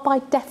face are by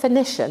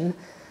definition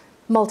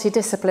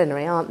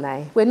multidisciplinary, aren't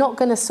they? We're not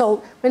going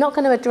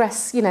to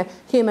address, you know,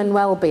 human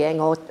well-being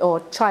or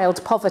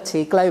child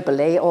poverty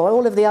globally, or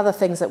all of the other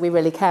things that we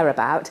really care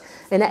about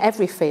in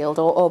every field,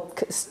 or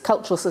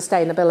cultural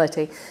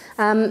sustainability,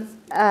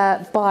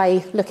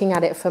 by looking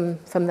at it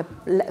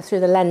through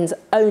the lens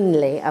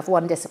only of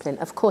one discipline.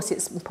 Of course,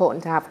 it's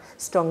important to have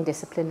strong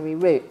disciplinary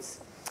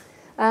roots.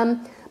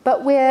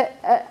 But we're,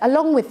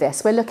 along with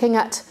this, we're looking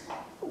at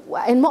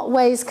in what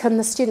ways can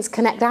the students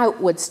connect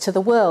outwards to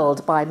the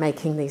world by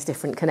making these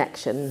different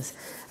connections?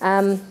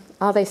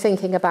 Are they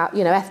thinking about,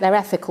 you know, their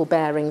ethical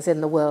bearings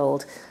in the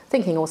world?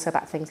 Thinking also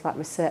about things like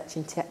research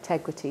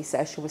integrity,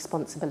 social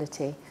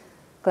responsibility,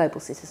 global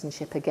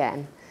citizenship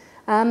again.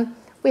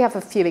 We have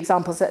a few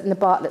examples in the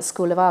Bartlett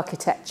School of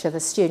Architecture. The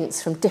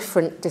students from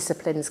different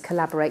disciplines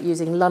collaborate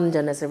using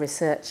London as a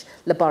research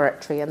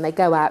laboratory, and they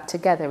go out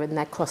together in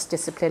their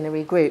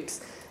cross-disciplinary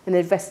groups and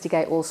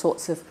investigate all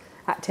sorts of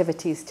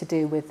activities to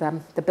do with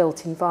the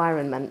built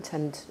environment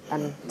and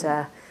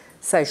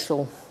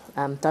social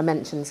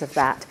dimensions of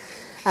that.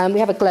 We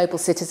have a global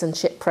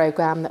citizenship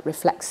programme that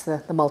reflects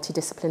the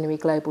multidisciplinary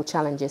global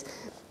challenges.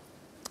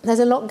 There's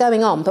a lot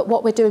going on, but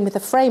what we're doing with the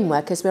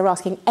framework is we're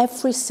asking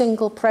every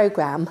single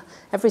programme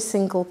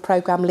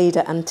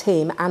leader and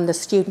team, and the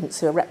students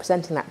who are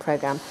representing that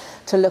programme,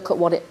 to look at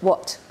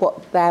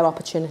what their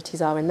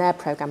opportunities are in their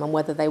programme and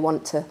whether they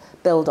want to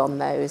build on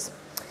those.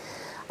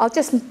 I'll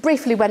just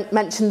briefly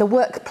mention the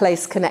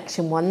workplace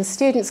connection one.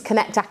 Students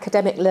connect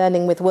academic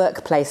learning with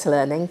workplace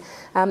learning.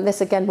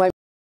 This again won't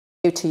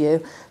be new to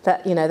you,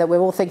 that we're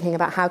all thinking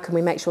about how can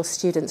we make sure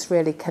students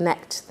really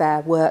connect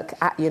their work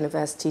at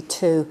university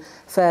to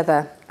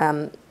further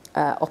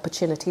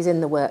opportunities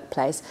in the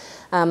workplace.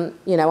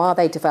 Are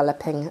they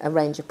developing a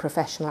range of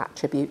professional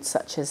attributes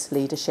such as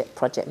leadership,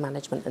 project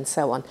management, and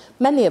so on?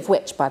 Many of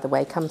which, by the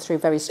way, come through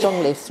very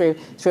strongly through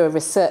a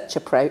research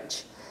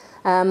approach.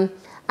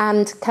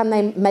 And can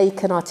they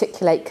make and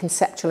articulate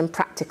conceptual and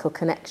practical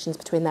connections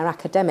between their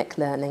academic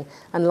learning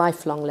and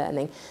lifelong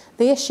learning?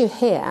 The issue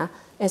here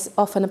is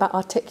often about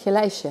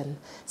articulation.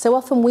 So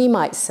often we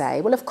might say,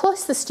 well, of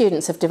course the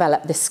students have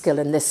developed this skill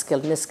and this skill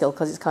and this skill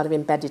because it's kind of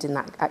embedded in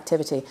that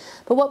activity.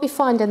 But what we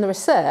find in the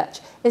research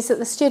is that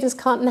the students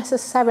can't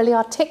necessarily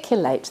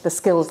articulate the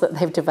skills that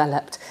they've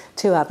developed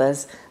to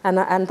others. And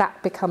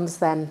that becomes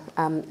then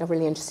a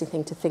really interesting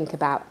thing to think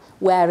about.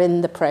 Where in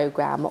the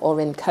programme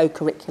or in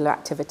co-curricular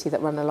activity that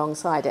run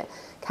alongside it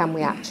can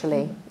we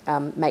actually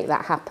make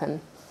that happen?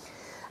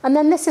 And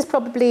then this is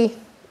probably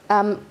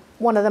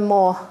one of the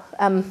more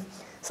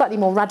slightly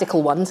more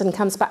radical ones, and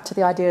comes back to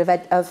the idea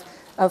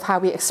of how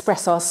we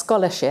express our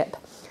scholarship.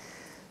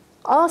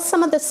 Are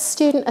some of the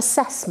student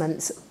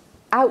assessments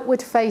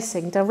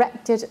outward-facing,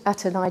 directed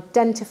at an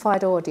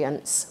identified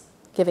audience,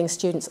 giving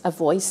students a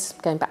voice,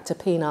 going back to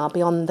PNAR,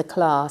 beyond the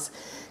class?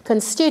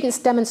 Can students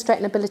demonstrate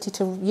an ability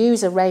to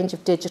use a range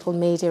of digital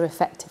media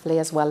effectively,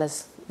 as well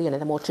as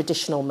the more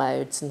traditional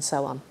modes and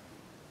so on?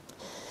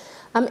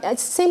 It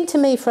seemed to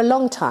me for a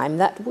long time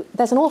that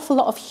there's an awful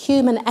lot of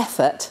human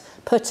effort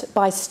put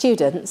by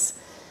students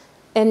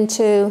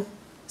into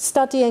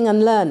studying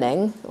and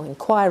learning, or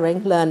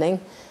inquiring,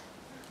 learning,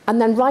 and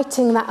then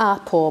writing that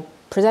up or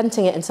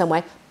presenting it in some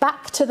way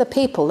back to the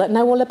people that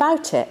know all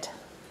about it.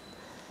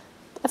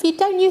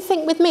 Don't you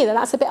think with me that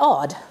that's a bit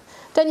odd?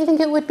 Don't you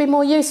think it would be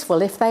more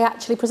useful if they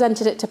actually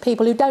presented it to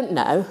people who don't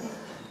know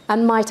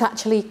and might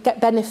actually get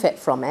benefit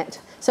from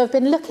it? So I've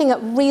been looking at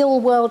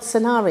real-world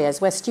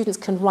scenarios where students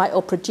can write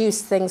or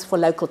produce things for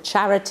local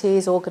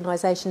charities,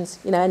 organisations,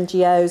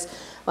 NGOs.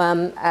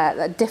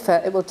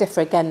 It will differ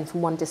again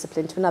from one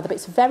discipline to another, but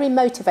it's very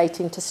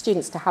motivating to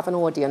students to have an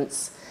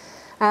audience.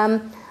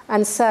 And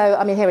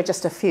so, here are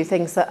just a few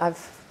things that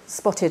I've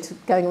spotted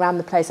going around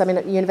the place. At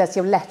the University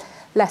of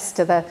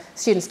Leicester, the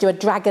students do a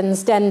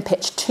Dragon's Den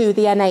pitch to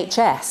the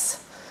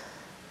NHS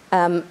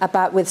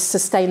with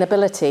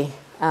sustainability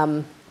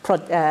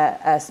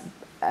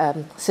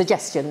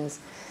suggestions.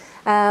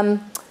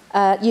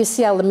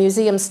 UCL, the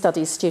museum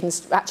studies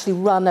students, actually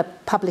run a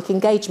public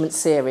engagement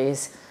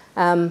series,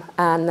 and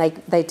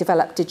they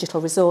develop digital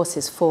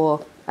resources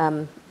for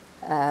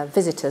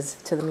visitors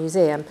to the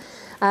museum.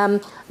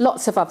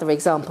 Lots of other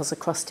examples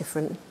across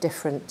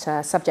different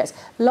subjects.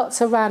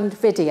 Lots around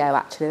video,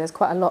 actually. There's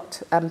quite a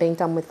lot being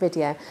done with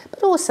video,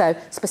 but also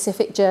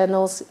specific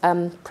journals,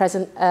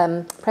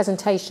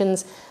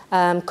 presentations,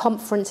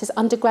 conferences,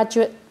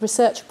 undergraduate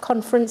research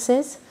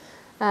conferences.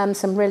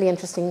 Some really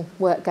interesting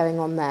work going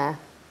on there.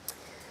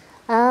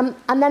 And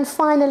then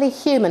finally,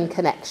 human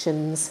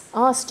connections.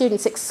 Are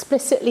students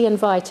explicitly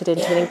invited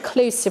into an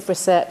inclusive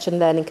research and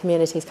learning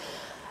communities?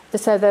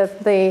 So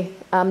the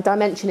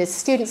dimension is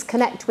students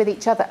connect with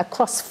each other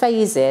across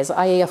phases,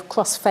 i.e.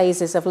 across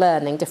phases of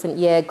learning, different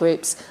year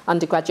groups,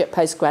 undergraduate,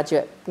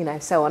 postgraduate,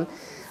 so on,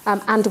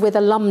 and with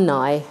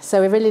alumni.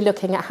 So we're really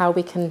looking at how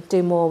we can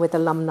do more with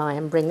alumni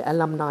and bring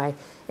alumni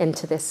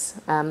into this,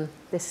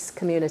 this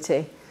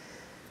community.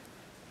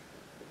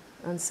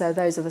 And so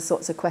those are the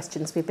sorts of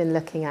questions we've been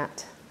looking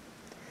at.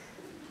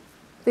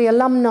 The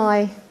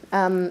alumni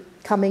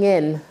coming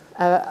in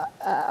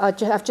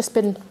have just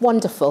been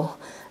wonderful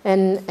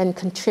in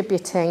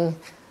contributing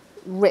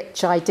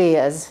rich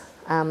ideas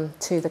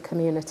to the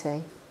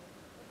community.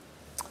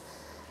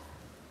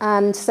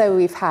 And so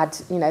we've had,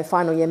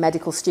 final year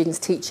medical students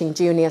teaching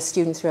junior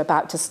students who are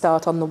about to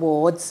start on the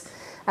wards.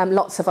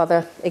 Lots of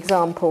other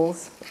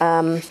examples.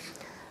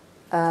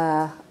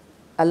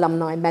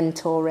 Alumni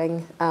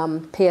mentoring,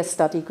 peer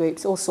study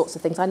groups, all sorts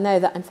of things. I know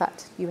that, in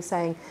fact, you were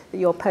saying that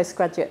your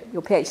postgraduate,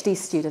 your PhD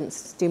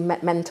students do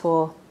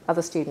mentor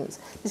other students.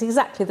 It's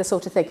exactly the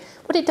sort of thing.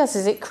 What it does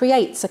is it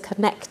creates a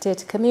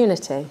connected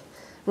community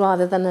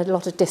rather than a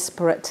lot of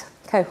disparate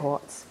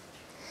cohorts.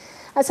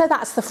 And so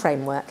that's the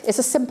framework. It's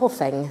a simple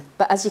thing,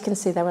 but as you can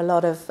see, there are a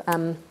lot of,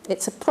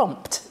 it's a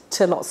prompt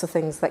to lots of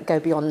things that go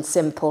beyond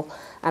simple,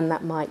 and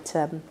that might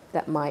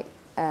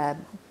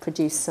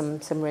produce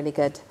some really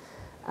good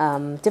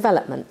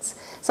developments.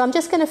 So I'm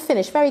just going to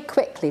finish very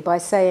quickly by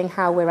saying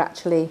how we're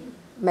actually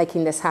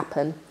making this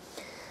happen.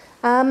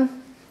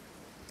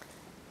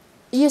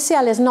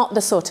 UCL is not the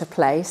sort of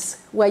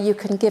place where you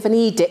can give an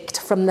edict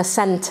from the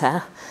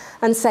centre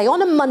and say,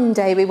 on a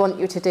Monday we want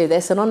you to do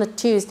this, and on a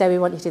Tuesday we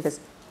want you to do this.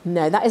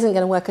 No, that isn't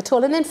going to work at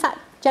all. And in fact,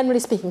 generally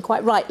speaking,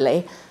 quite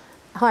rightly,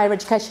 higher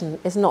education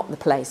is not the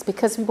place,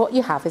 because what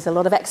you have is a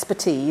lot of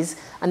expertise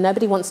and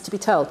nobody wants to be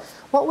told.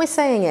 What we're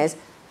saying is,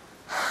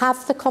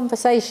 have the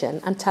conversation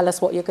and tell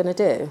us what you're going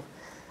to do.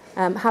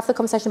 Have the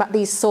conversation about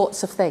these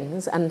sorts of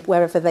things, and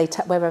wherever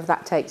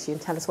that takes you,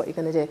 and tell us what you're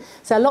going to do.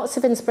 So lots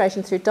of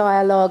inspiration through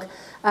dialogue,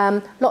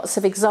 lots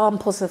of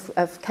examples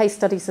of case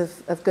studies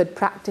of good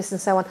practice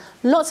and so on.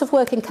 Lots of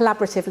working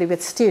collaboratively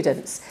with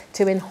students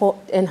to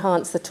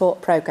enhance the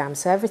taught programme.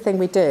 So everything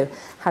we do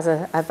has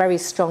a very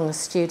strong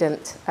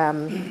student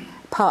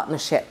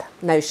partnership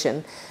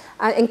notion,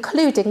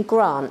 including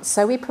grants.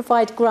 So we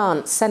provide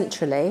grants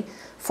centrally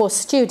for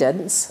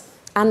students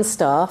and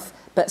staff,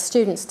 but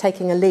students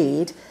taking a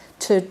lead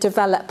to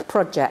develop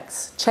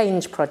projects,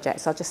 change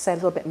projects. I'll just say a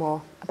little bit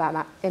more about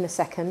that in a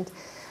second.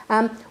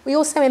 We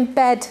also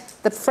embed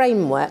the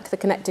framework, the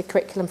connected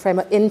curriculum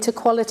framework, into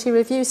quality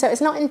review. So it's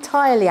not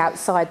entirely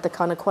outside the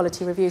kind of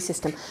quality review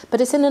system,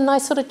 but it's in a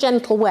nice sort of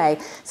gentle way.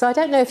 So I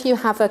don't know if you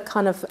have a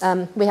kind of,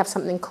 we have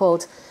something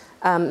called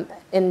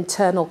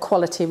internal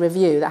quality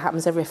review that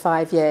happens every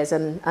 5 years,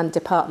 and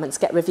departments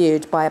get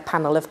reviewed by a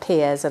panel of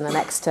peers and an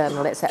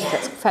external, etc.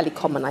 It's fairly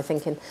common, I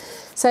think.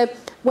 So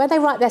when they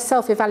write their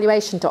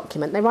self-evaluation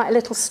document, they write a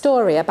little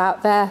story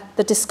about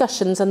the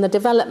discussions and the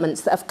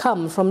developments that have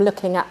come from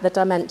looking at the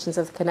dimensions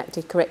of the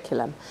connected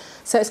curriculum.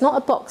 So it's not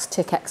a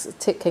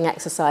box-ticking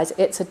exercise,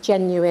 it's a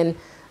genuine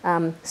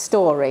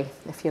story,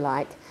 if you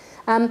like.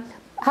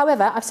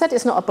 However, I've said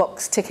it's not a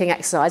box-ticking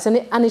exercise,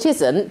 and it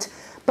isn't.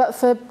 But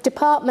for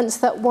departments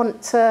that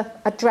want to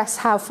address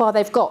how far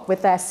they've got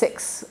with their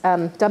 6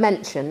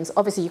 dimensions,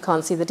 obviously you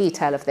can't see the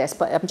detail of this,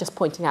 but I'm just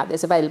pointing out that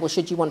it's available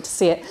should you want to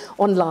see it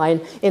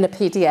online in a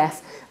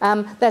PDF.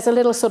 There's a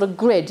little sort of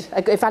grid,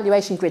 an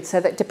evaluation grid,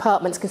 so that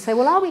departments can say,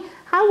 well,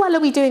 how well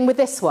are we doing with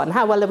this one?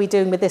 How well are we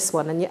doing with this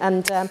one?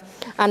 And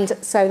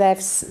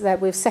so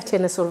we've set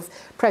in a sort of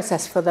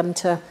process for them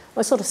to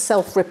sort of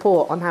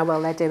self-report on how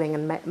well they're doing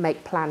and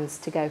make plans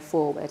to go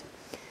forward.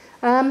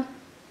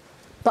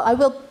 But I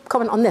will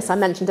comment on this. I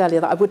mentioned earlier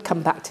that I would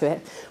come back to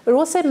it. We're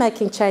also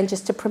making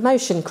changes to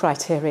promotion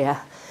criteria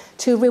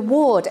to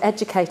reward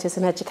educators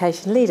and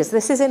education leaders.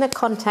 This is in a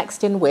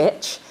context in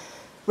which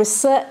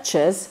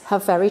researchers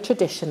have very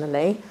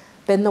traditionally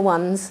been the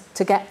ones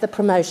to get the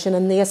promotion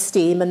and the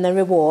esteem and the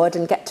reward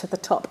and get to the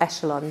top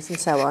echelons and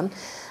so on.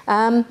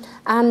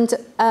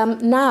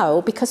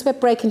 Now, because we're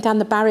breaking down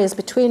the barriers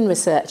between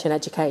research and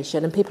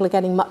education, and people are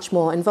getting much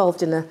more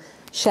involved in a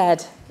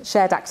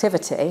shared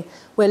activity,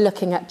 we're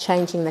looking at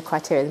changing the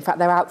criteria. In fact,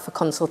 they're out for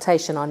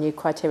consultation on new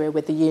criteria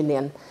with the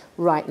union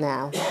right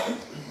now.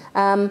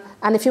 And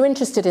if you're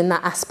interested in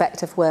that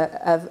aspect of what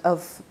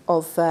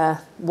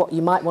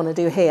you might want to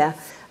do here,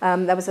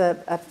 there was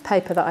a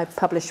paper that I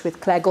published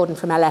with Claire Gordon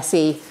from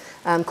LSE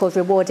called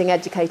Rewarding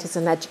Educators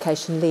and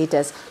Education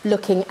Leaders,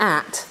 looking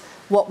at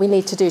what we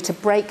need to do to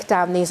break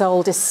down these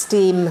old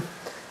esteem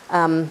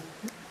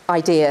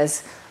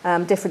ideas,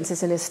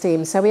 differences in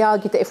esteem. So we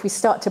argued that if we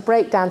start to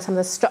break down some of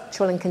the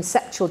structural and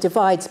conceptual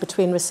divides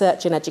between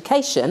research and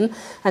education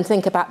and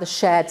think about the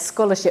shared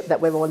scholarship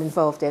that we're all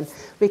involved in,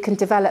 we can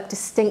develop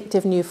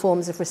distinctive new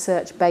forms of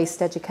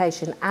research-based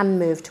education and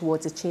move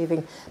towards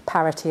achieving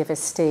parity of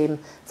esteem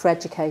for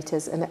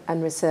educators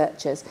and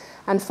researchers.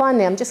 And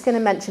finally, I'm just going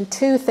to mention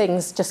 2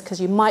 things just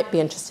because you might be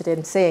interested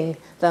in seeing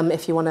them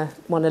if you want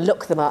to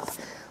look them up.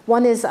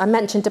 One is I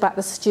mentioned about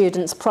the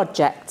students'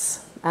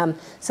 projects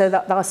So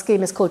that our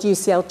scheme is called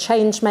UCL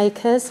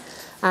Changemakers,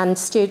 and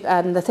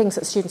the things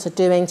that students are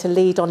doing to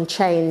lead on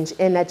change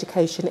in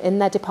education in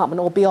their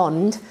department or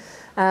beyond,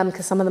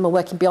 because some of them are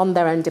working beyond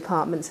their own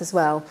departments as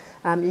well.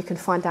 You can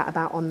find out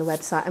about on the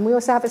website. And we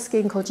also have a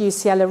scheme called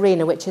UCL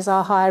Arena, which is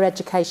our Higher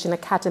Education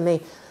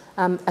Academy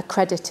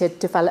accredited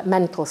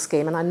developmental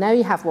scheme. And I know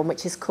you have one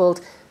which is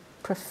called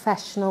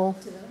Professional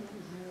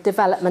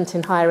Development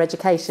in Higher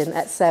Education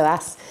at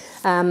SOAS,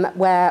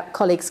 where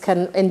colleagues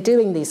can, in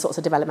doing these sorts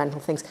of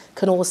developmental things,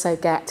 can also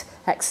get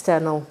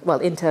external, well,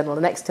 internal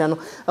and external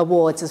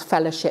awards as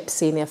fellowship,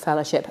 senior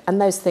fellowship,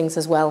 and those things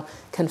as well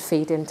can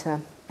feed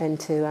into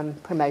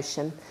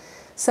promotion.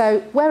 So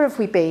where have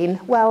we been?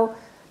 Well,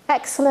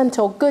 excellent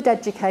or good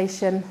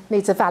education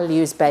needs a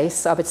values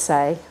base, I would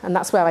say, and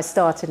that's where I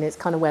started, and it's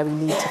kind of where we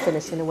need to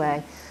finish in a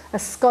way. A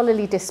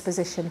scholarly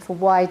disposition for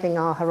widening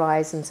our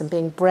horizons and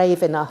being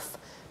brave enough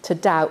to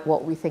doubt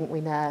what we think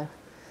we know.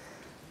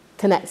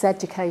 Connects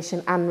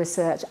education and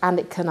research, and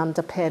it can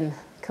underpin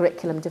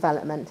curriculum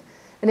development.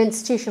 An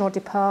institution or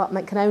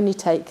department can only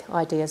take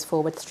ideas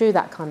forward through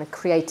that kind of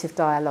creative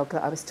dialogue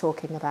that I was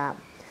talking about.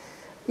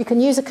 You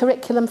can use a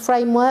curriculum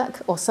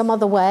framework or some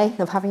other way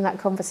of having that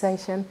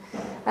conversation,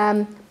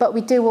 but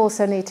we do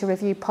also need to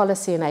review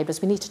policy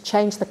enablers. We need to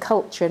change the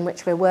culture in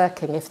which we're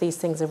working if these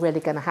things are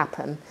really going to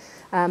happen,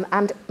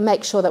 and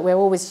make sure that we're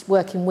always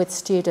working with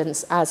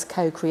students as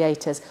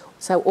co-creators.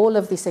 So all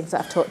of these things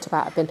that I've talked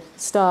about have been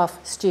staff,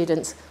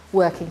 students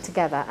working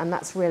together, and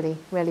that's really,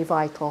 really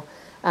vital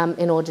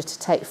in order to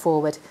take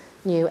forward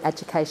new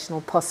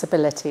educational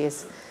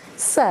possibilities.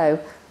 So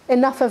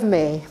enough of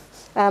me.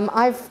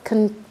 I've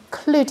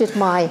concluded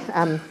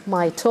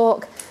my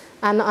talk,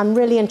 and I'm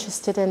really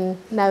interested in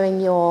knowing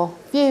your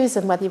views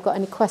and whether you've got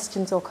any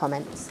questions or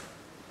comments.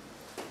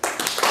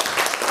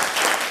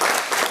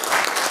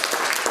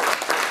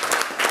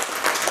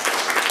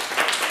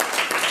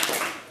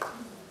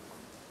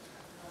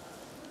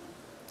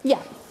 Yeah.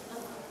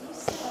 You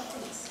said, I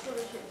think,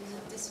 scholarship is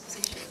a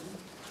disposition.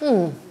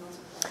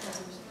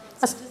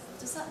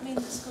 Does that mean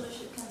that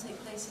scholarship can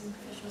take place in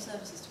professional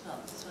services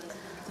departments as well as in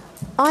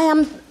academic? I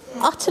am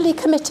utterly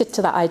committed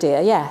to that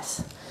idea,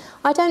 yes.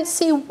 I don't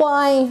see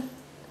why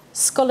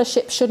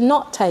scholarship should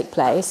not take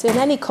place in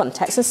any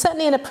context, and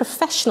certainly in a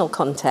professional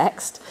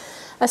context.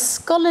 A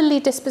scholarly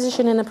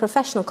disposition in a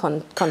professional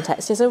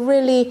context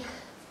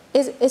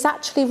is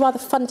actually rather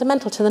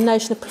fundamental to the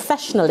notion of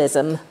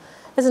professionalism,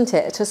 isn't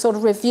it? To sort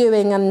of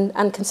reviewing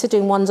and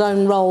considering one's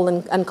own role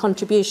and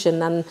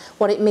contribution, and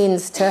what it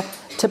means to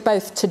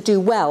both to do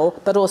well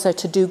but also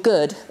to do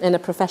good in a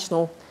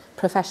professional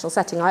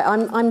setting.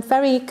 I'm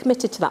very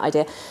committed to that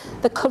idea.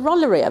 The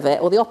corollary of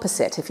it, or the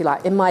opposite, if you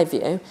like, in my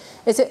view,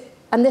 is it,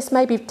 and this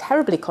may be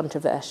terribly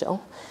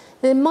controversial,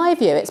 in my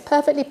view, it's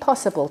perfectly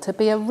possible to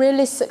be a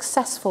really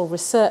successful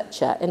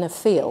researcher in a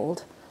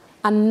field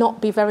and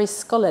not be very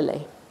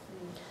scholarly.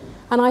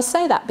 And I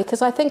say that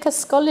because I think a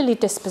scholarly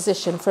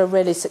disposition for a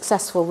really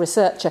successful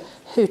researcher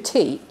who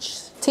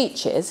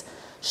teaches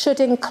should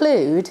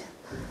include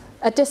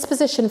a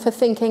disposition for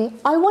thinking,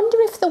 I wonder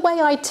if the way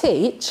I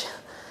teach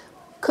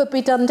could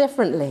be done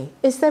differently.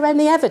 Is there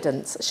any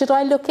evidence? Should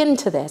I look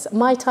into this?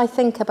 Might I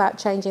think about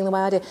changing the way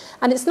I do?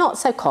 And it's not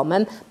so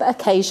common, but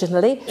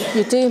occasionally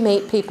you do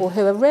meet people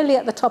who are really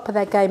at the top of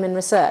their game in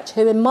research,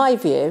 who, in my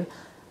view,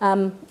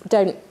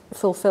 don't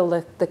fulfil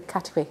the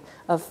category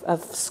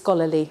of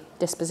scholarly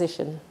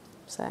disposition.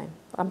 So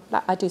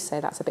I do say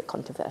that's a bit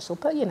controversial,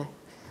 but, you know,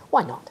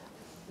 why not?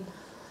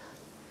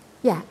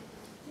 Yeah.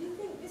 Do you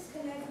think this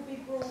can ever be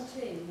brought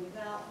in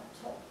without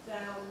a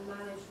top-down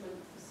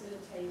management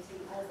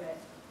facilitating of it?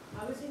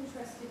 I was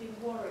interested in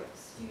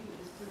Warwick's student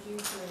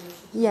producer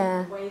initiative,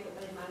 Yeah. the way that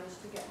they managed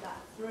to get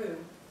that through.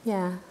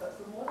 Yeah. But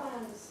from what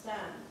I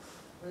understand,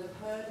 and I've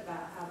heard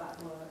about how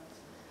that worked,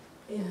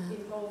 it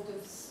involved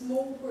a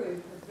small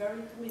group of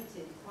very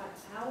committed, quite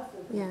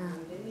powerful people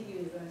within the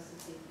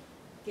university,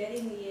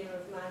 getting the ear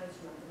of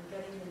management and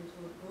getting them to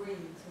agree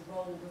to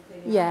roll the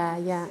thing out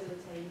and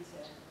facilitate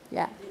it.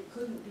 Yeah. It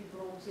couldn't be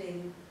brought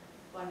in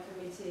by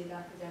committed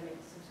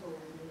academics at all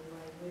in any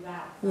way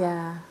without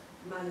that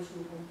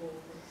management on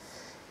board.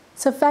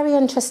 It's a very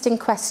interesting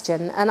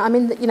question, and I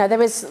mean, you know,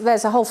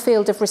 there's a whole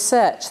field of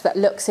research that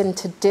looks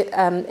into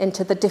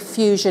the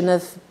diffusion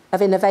of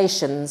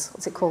innovations.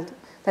 What's it called?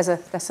 There's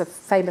a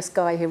famous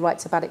guy who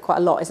writes about it quite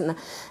a lot, isn't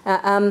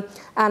there?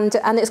 And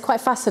it's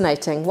quite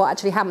fascinating what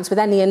actually happens with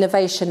any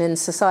innovation in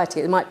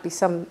society. It might be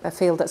a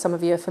field that some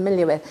of you are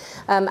familiar with,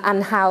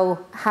 and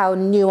how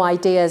new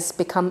ideas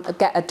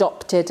get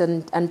adopted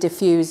and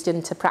diffused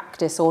into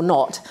practice or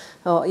not,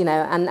 or you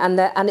know,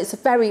 and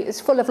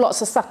it's full of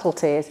lots of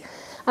subtleties.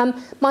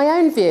 My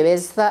own view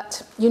is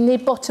that you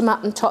need bottom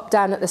up and top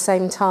down at the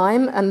same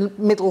time, and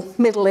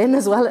middle in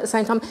as well at the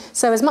same time.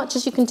 So as much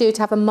as you can do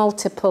to have a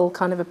multiple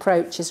kind of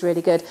approach is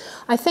really good.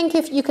 I think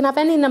if you can have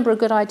any number of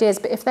good ideas,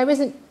 but if there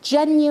isn't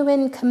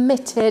genuine,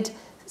 committed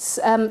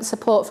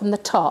support from the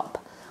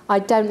top, I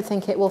don't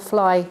think it will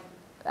fly,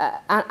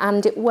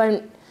 and it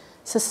won't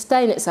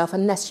sustain itself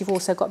unless you've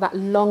also got that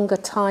longer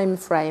time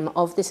frame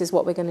of this is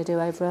what we're going to do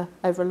over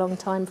a long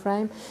time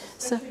frame.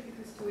 Especially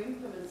because to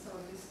implement some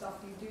of this stuff,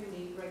 you do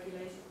need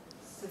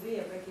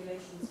severe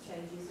regulations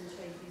changes and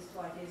changes to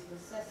ideas of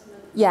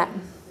assessment,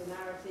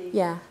 disciplinarity.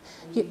 Yeah.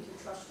 And you need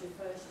to trust your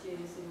first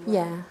years in a way.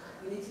 Yeah.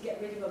 We need to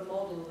get rid of a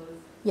model of,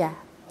 yeah.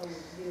 oh,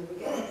 you know,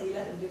 we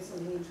let them do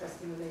something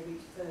interesting when they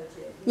reach third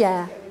year. We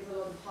Yeah. need to get rid of a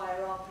lot of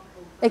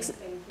hierarchical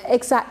thinking.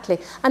 Exactly.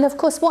 And of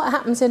course what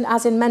happens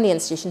as in many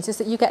institutions is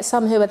that you get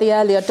some who are the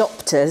early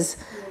adopters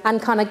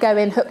and kind of go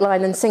in hook,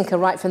 line and sinker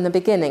right from the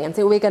beginning and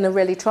think we're going to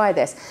really try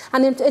this.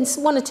 And in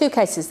one or two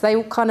cases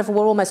they kind of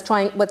were almost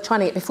trying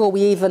it before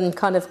we even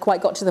kind of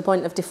quite got to the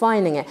point of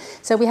defining it.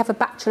 So we have a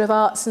Bachelor of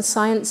Arts and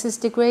Sciences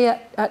degree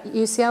at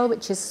UCL,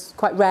 which is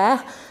quite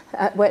rare,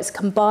 where it's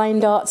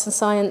combined arts and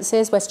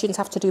sciences, where students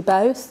have to do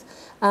both.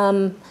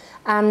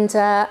 And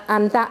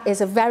that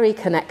is a very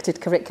connected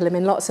curriculum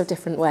in lots of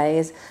different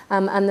ways,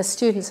 and the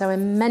students are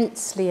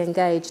immensely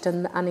engaged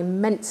and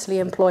immensely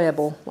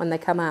employable when they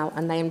come out,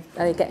 and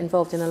they get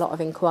involved in a lot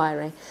of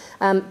inquiry.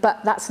 But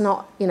that's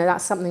not, you know,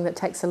 that's something that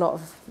takes a lot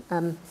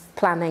of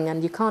planning,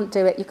 and you can't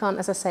do it. You can't,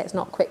 as I say, it's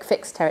not quick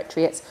fix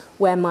territory. It's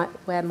where might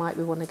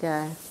we want to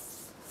go?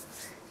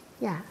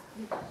 Yeah.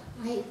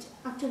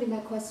 Actually, my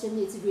question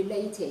is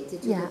related to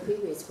the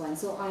previous one.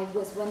 So I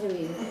was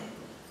wondering,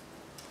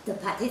 the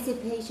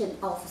participation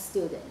of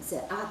students,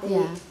 are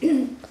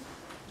they,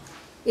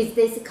 is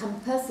this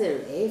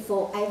compulsory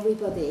for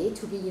everybody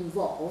to be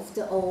involved,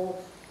 or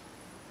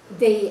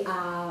they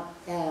are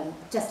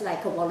just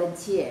like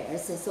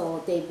volunteers,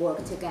 so they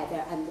work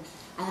together, and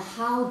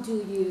how do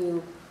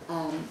you,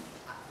 I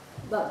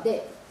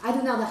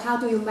don't know, how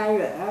do you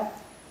measure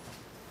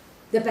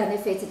the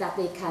benefits that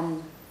they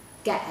can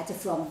get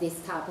from this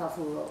type of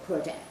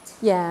project?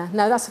 Yeah,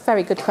 no, that's a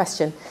very good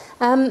question.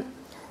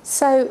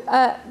 So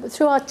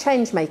through our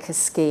Changemakers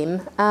scheme,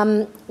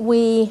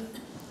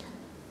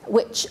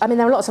 which, I mean,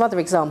 there are lots of other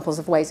examples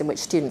of ways in which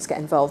students get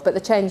involved, but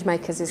the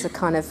Changemakers is a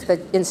kind of the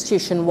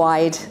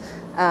institution-wide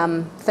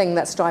thing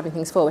that's driving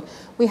things forward.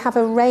 We have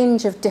a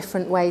range of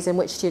different ways in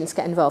which students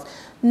get involved.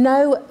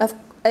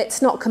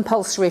 It's not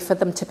compulsory for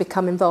them to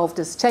become involved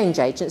as change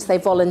agents. They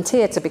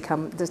volunteer to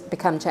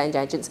become change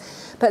agents.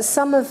 But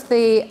some of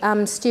the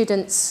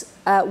students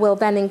will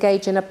then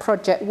engage in a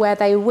project where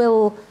they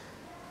will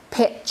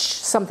pitch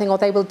something, or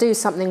they will do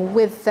something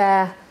with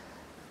their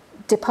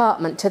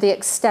department to the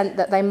extent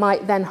that they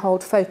might then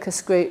hold focus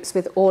groups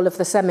with all of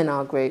the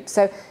seminar groups.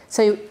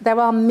 So there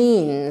are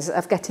means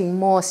of getting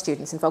more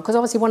students involved, because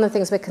obviously one of the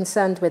things we're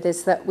concerned with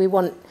is that we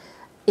want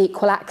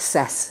equal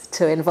access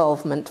to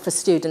involvement for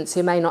students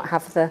who may not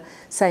have the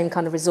same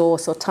kind of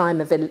resource or time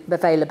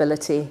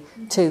availability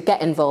to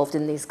get involved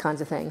in these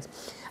kinds of things.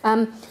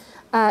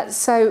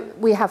 So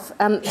we have,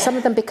 some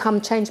of them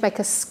become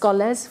Changemaker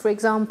scholars, for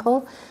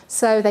example.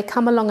 So they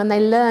come along and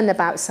they learn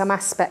about some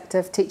aspect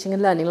of teaching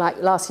and learning. Like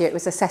last year it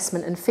was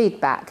assessment and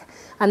feedback.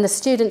 And the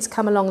students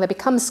come along, they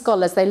become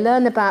scholars, they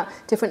learn about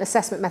different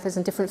assessment methods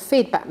and different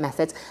feedback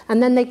methods,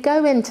 and then they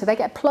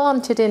get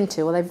planted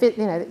into, or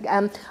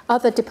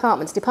other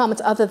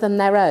departments other than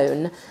their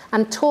own,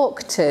 and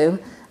talk to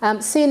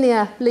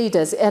senior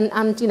leaders and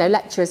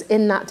lecturers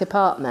in that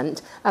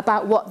department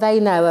about what they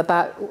know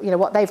about,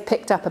 what they've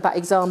picked up about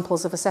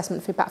examples of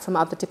assessment feedback from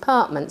other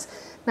departments.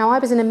 Now, I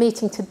was in a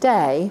meeting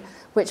today,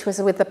 which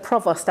was with the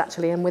provost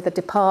actually, and with a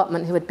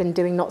department who had been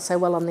doing not so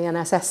well on the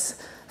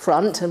NSS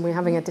front, and we're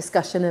having a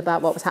discussion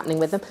about what was happening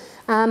with them.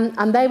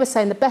 And they were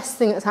saying the best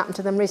thing that's happened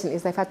to them recently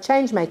is they've had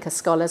Changemaker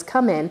scholars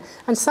come in,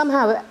 and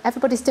somehow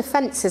everybody's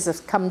defences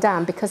have come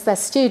down because they're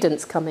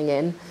students coming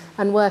in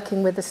and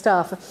working with the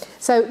staff.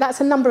 So that's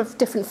a number of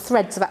different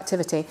threads of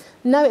activity.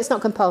 No, it's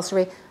not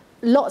compulsory.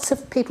 Lots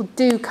of people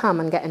do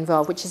come and get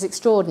involved, which is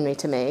extraordinary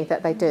to me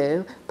that they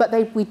do, but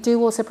we do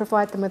also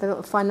provide them with a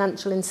little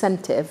financial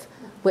incentive,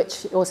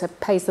 which also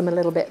pays them a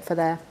little bit for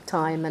their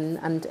time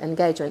and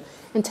engagement.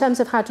 In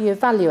terms of how do you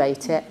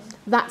evaluate it,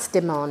 that's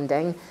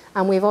demanding,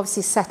 and we've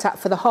obviously set up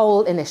for the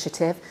whole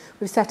initiative,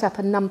 we've set up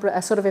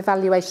a sort of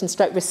evaluation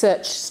stroke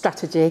research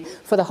strategy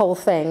for the whole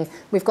thing.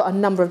 We've got a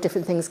number of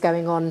different things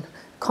going on,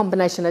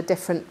 combination of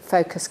different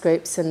focus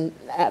groups and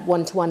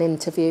one-to-one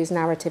interviews,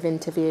 narrative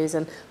interviews,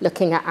 and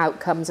looking at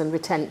outcomes and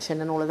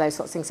retention and all of those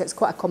sorts of things. So it's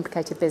quite a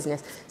complicated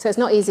business. So it's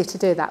not easy to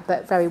do that,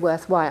 but very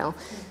worthwhile.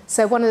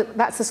 So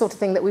that's the sort of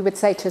thing that we would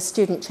say to a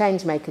student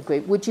Changemaker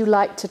group. Would you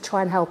like to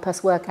try and help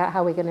us work out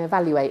how we're going to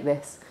evaluate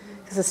this?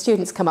 Because the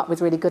students come up with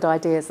really good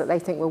ideas that they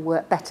think will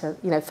work better,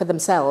 for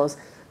themselves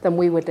than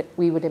we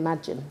would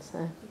imagine.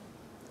 So,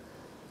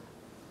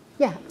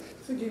 yeah.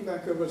 Thinking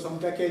back over some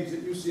decades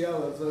at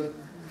UCL of the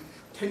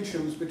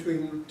tensions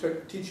between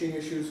teaching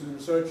issues and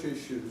research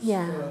issues.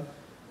 Yeah.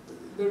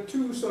 There are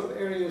two sort of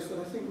areas that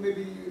I think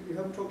maybe you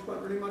haven't talked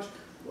about really much.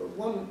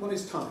 One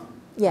is time.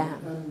 Yeah.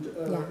 And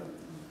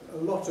a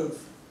lot of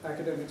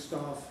academic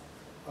staff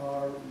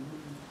are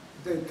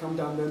they come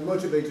down, they're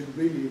motivated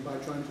really by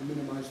trying to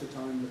minimise the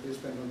time that they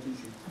spend on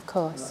teaching. Of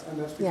course. And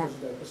that's because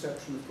of their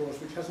perception, of course,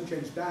 which hasn't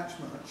changed that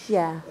much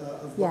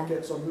of what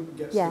gets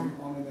them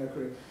on in their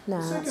career.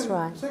 No, that's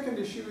right. The second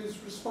issue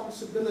is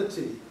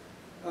responsibility,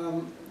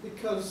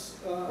 because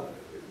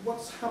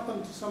what's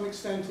happened to some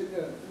extent,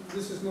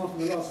 this is not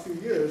in the last few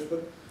years,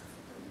 but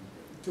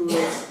to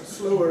a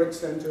slower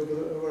extent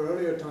over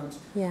earlier times,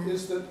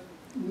 is that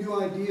new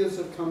ideas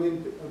have come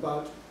in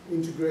about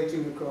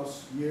integrating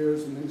across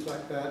years and things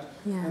like that,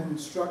 and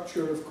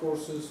structure of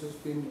courses has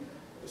been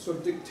sort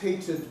of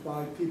dictated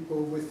by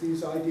people with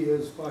these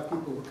ideas, by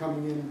people who are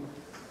coming in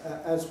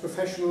as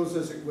professionals,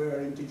 as it were,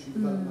 in teaching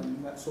development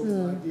and that sort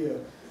of idea.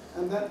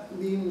 And that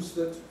means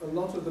that a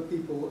lot of the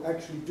people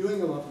actually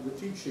doing a lot of the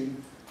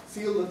teaching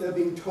feel that they're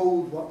being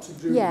told what to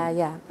do,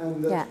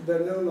 and that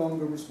they're no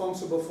longer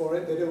responsible for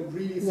it. They don't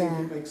really think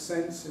it makes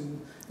sense in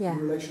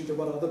relation to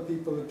what other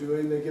people are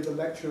doing. They give a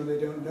lecture and they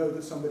don't know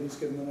that somebody's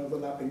given an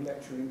overlapping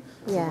lecture in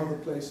some other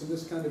place, and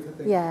this kind of a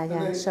thing.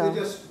 They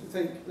just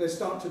think, they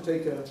start to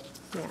take a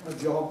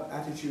job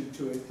attitude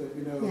to it, that,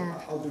 you know,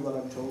 I'll do what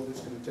I'm told. It's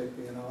going to take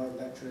me an hour of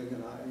lecturing,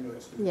 and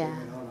it's going to take me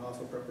an hour and a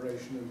half of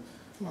preparation, and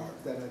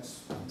then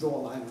it's draw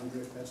a line under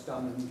it, that's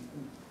done, and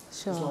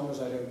as long as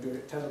I don't do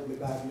it terribly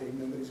badly,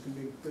 nobody's going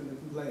to be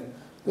complaining.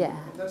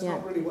 That's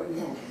not really what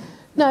you want.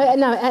 No,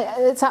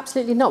 it's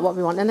absolutely not what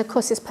we want. And of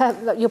course,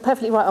 you're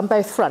perfectly right on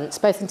both fronts,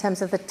 both in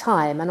terms of the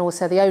time and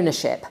also the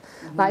ownership.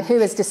 Like, who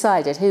has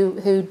decided?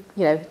 Whose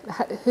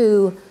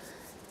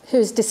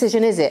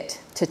decision is it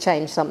to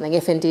change something,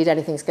 if indeed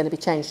anything's going to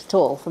be changed at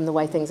all from the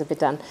way things have been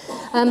done?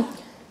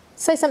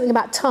 Say something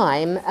about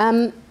time.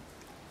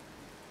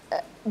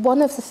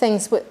 One of the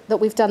things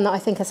that we've done that I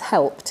think has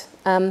helped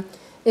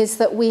is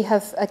that we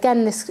have,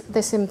 again,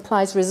 this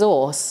implies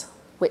resource,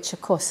 which of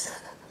course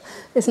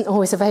isn't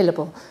always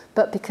available,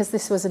 but because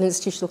this was an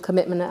institutional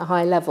commitment at a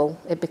high level,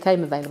 it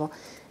became available,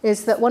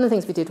 is that one of the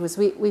things we did was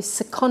we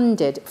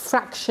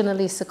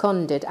fractionally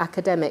seconded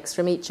academics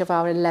from each of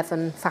our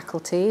 11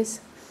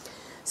 faculties.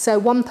 So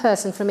one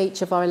person from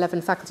each of our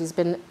 11 faculties has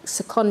been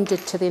seconded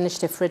to the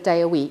initiative for a day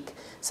a week.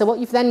 So what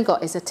you've then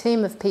got is a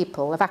team of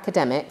people, of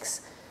academics,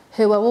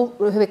 who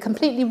are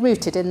completely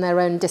rooted in their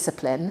own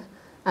discipline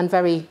and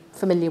very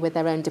familiar with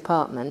their own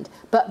department,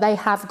 but they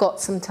have got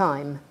some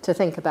time to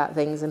think about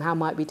things and how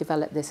might we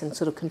develop this and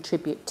sort of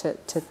contribute to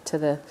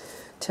the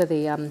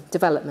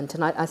development.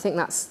 And I think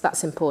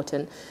that's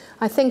important.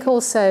 I think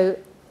also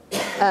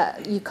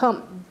you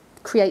can't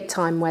create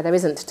time where there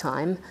isn't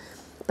time,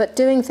 but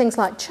doing things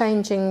like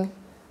changing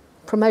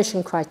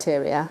promotion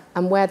criteria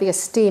and where the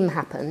esteem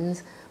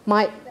happens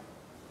might,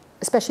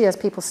 especially as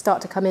people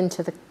start to come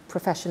into the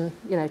profession,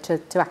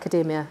 to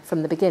academia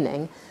from the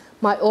beginning,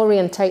 might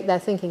orientate their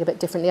thinking a bit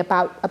differently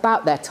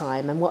about their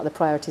time and what the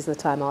priorities of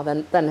the time are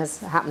than has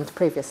happened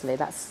previously.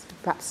 That's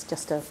perhaps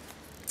just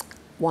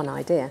one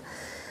idea.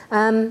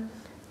 In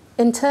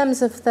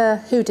terms of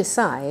the who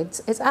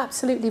decides, it's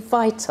absolutely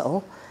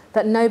vital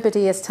that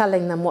nobody is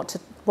telling them what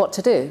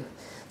to do.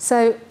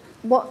 So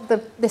what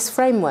this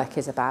framework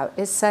is about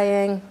is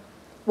saying,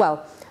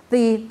 well,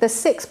 the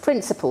 6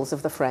 principles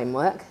of the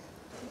framework,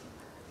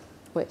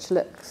 which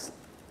look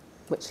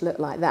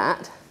like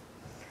that.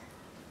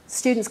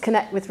 Students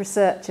connect with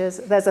researchers.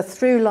 There's a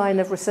through line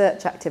of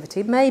research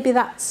activity. Maybe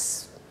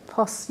that's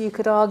you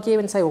could argue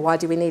and say, well, why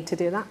do we need to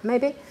do that?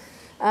 Maybe.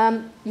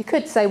 You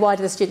could say, why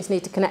do the students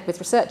need to connect with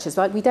researchers?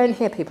 Right? We don't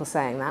hear people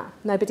saying that.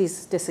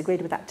 Nobody's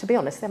disagreed with that. To be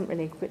honest, they haven't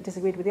really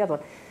disagreed with the other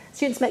one.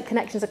 Students make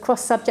connections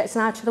across subjects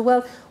and out of the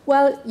world.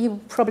 Well,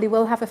 you probably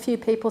will have a few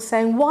people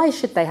saying, why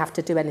should they have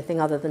to do anything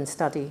other than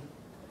study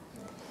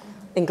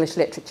English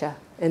literature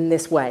in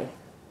this way?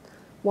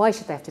 Why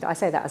should they have to do it? I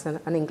say that as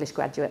an English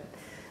graduate.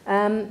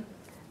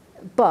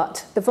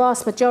 But the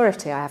vast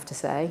majority, I have to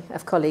say,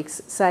 of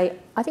colleagues say,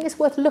 I think it's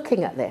worth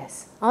looking at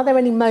this. Are there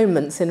any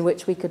moments in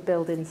which we could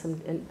build in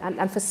some...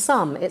 And for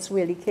some, it's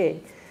really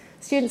key.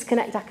 Students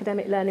connect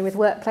academic learning with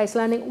workplace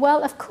learning.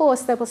 Well, of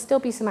course, there will still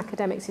be some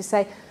academics who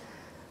say,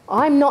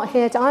 I'm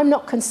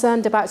not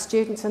concerned about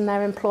students and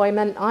their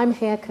employment. I'm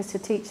here to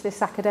teach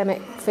this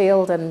academic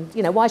field, and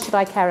why should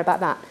I care about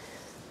that?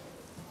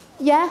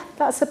 Yeah,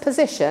 that's a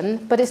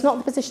position, but it's not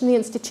the position the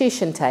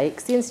institution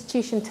takes. The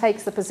institution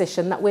takes the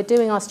position that we're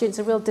doing our students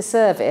a real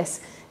disservice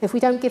if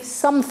we don't give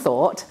some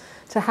thought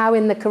to how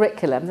in the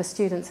curriculum the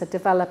students are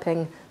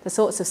developing the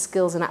sorts of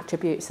skills and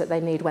attributes that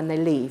they need when they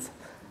leave.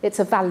 It's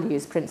a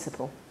values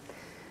principle.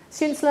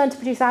 Students learn to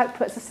produce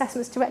outputs,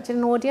 assessments directed at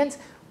an audience.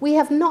 We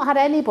have not had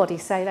anybody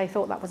say they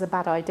thought that was a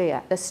bad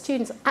idea. The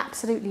students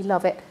absolutely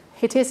love it.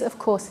 It is, of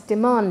course,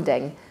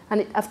 demanding.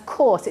 And of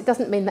course, it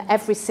doesn't mean that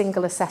every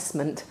single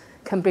assessment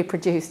can be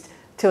produced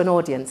to an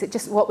audience.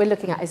 What we're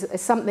looking at is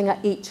something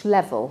at each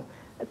level.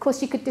 Of course,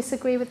 you could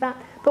disagree with that.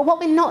 But what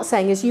we're not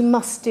saying is you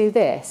must do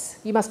this.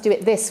 You must do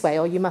it this way,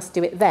 or you must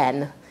do it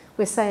then.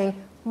 We're saying,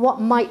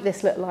 what might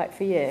this look like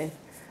for you?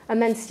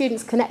 And then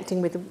students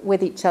connecting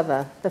with each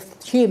other, the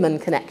human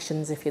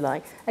connections, if you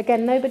like.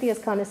 Again, nobody has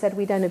kind of said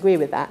we don't agree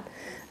with that.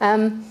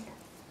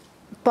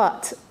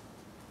 But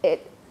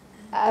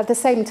at the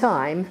same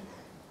time,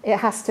 it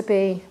has to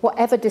be,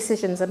 whatever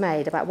decisions are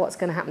made about what's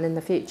going to happen in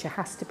the future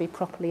has to be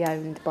properly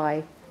owned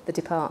by the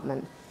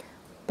department.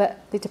 But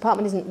the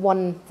department isn't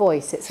one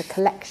voice, it's a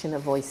collection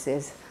of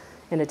voices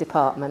in a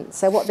department.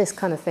 So what this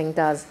kind of thing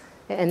does,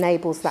 it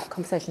enables that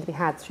conversation to be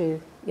had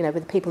through, you know,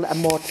 with the people that are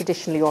more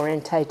traditionally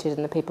orientated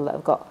and the people that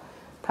have got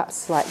perhaps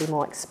slightly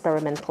more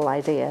experimental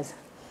ideas.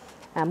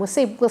 And we'll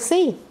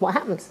see what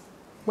happens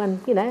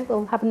when, you know,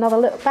 we'll have another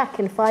look back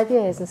in 5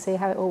 years and see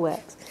how it all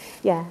works.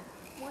 Yeah.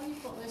 While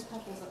you've got those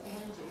pebbles up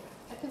behind you,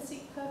 I can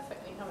see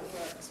perfectly how it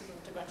works with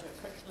undergraduate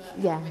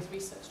curricula with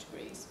research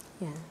degrees.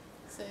 Yeah.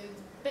 So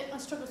the bit I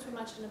struggle to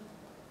imagine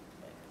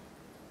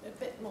a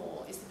bit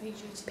more is the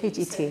PGT.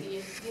 PGT. So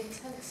the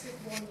intensive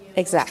 1 year.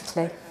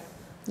 Exactly.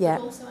 Yeah.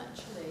 But also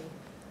actually,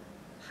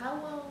 how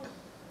well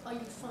are you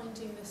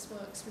finding this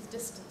works with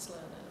distance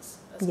learners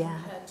as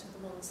compared to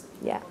the ones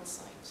that you have on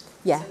site?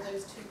 Yeah. So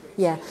those two groups.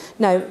 Yeah.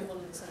 No.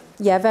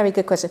 Yeah, very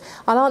good question.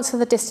 I'll answer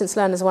the distance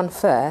learners one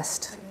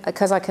first,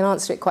 because I can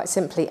answer it quite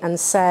simply and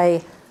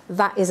say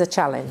that is a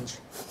challenge.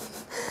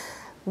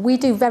 We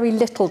do very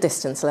little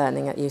distance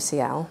learning at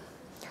UCL,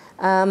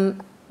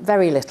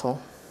 very little,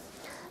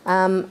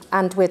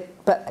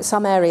 but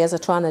some areas are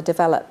trying to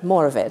develop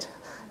more of it,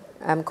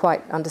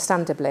 quite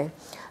understandably.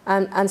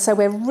 And so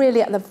we're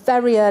really at the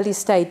very early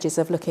stages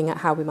of looking at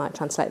how we might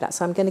translate that.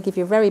 So I'm going to give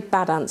you a very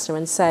bad answer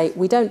and say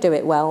we don't do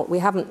it well, we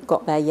haven't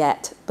got there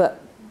yet, but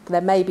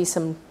there may be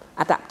some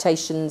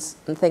adaptations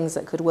and things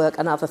that could work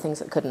and other things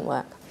that couldn't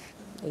work.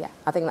 Yeah,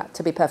 I think that,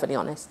 to be perfectly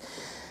honest.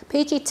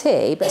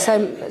 PGT, but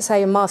so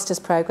say master's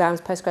programmes,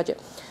 postgraduate,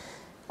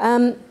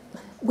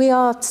 we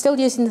are still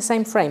using the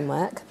same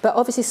framework, but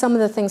obviously some of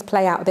the things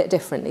play out a bit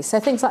differently. So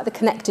things like the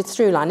connected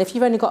through line, if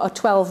you've only got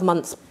a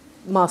 12-month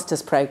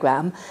master's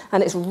programme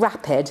and it's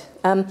rapid,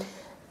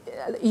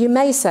 you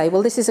may say,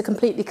 well, this is a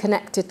completely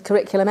connected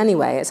curriculum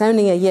anyway. It's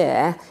only a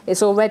year.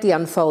 It's already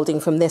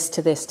unfolding from this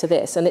to this to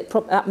this. And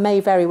that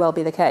may very well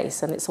be the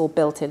case, and it's all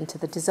built into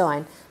the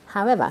design.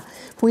 However,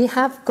 we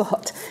have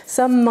got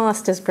some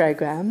master's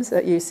programmes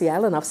at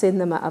UCL, and I've seen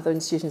them at other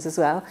institutions as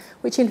well,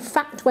 which in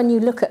fact, when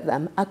you look at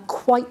them, are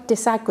quite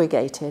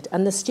disaggregated,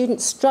 and the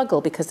students struggle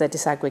because they're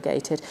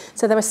disaggregated.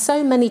 So there are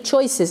so many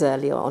choices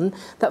early on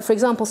that, for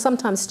example,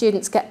 sometimes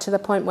students get to the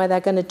point where they're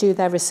going to do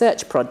their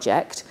research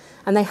project,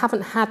 and they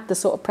haven't had the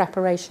sort of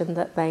preparation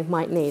that they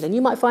might need. And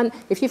you might find,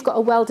 if you've got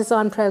a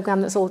well-designed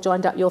programme that's all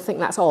joined up, you'll think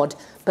that's odd,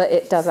 but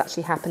it does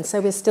actually happen.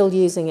 So we're still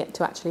using it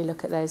to actually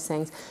look at those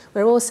things.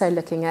 We're also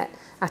looking at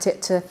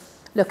it to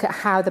look at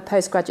how the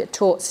postgraduate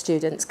taught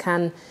students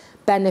can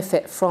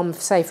benefit from,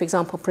 say, for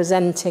example,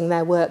 presenting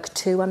their work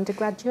to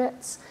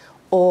undergraduates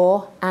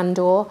or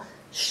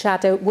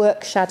shadowing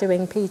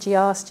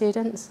PGR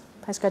students,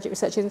 postgraduate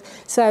research students.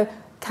 So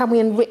can we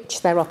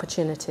enrich their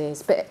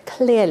opportunities? But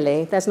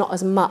clearly, there's not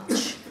as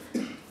much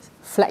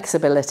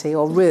flexibility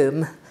or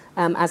room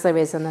as there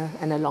is in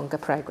a longer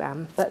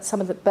programme.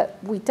 But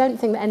we don't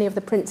think that any of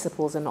the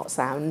principles are not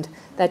sound.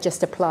 They're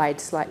just applied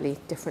slightly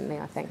differently,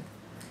 I think.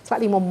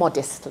 Slightly more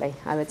modestly,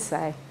 I would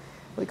say.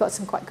 We've got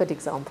some quite good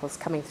examples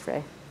coming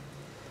through.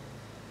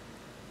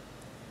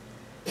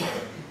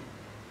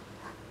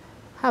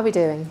 How are we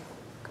doing?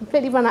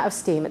 Completely run out of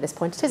steam at this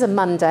point. It is a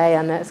Monday,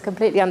 and it's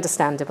completely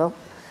understandable.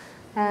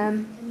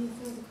 Any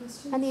further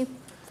questions? Any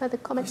further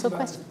comments or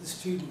questions? The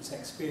students'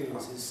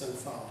 experiences so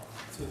far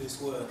through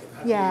this work,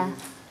 and Yeah.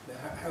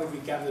 how have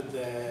you gathered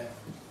their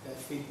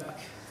feedback,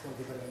 for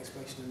the better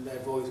expression, and their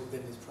voice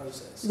within this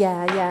process?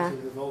 Yeah.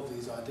 To evolve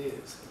these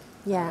ideas.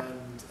 Yeah.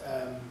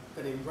 And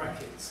then in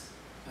brackets,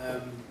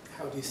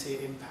 how do you see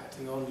it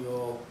impacting on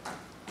your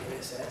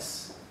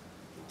SS,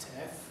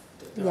 TEF?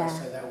 Did I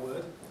say that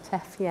word?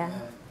 TEF, yeah.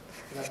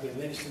 Would that be a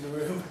lynched in the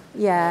room?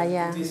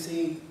 Yeah. Do you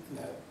see,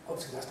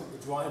 obviously that's not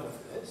the driver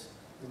for this,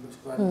 the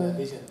driver their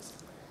visions,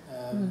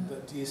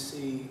 but do you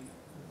see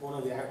one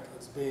of the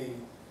outputs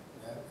being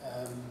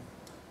an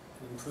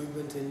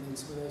improvement in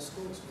some of those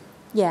schools?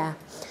 Yeah.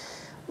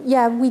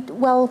 Yeah,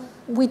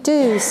 we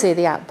do see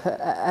the output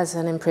as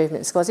an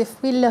improvement in schools.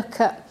 If we look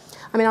at,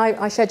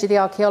 I showed you the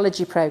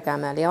archaeology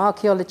programme earlier.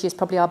 Archaeology is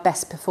probably our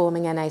best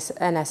performing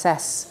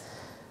NSS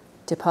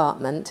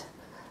department.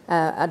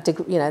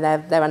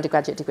 Their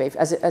undergraduate degree,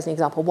 as an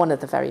example, one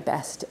of the very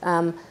best.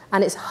 And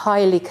it's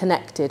highly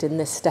connected in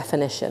this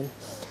definition.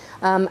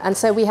 And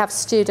so we have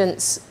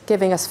students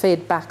giving us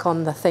feedback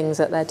on the things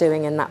that they're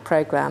doing in that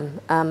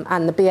programme.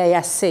 And the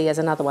BASC is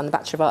another one, the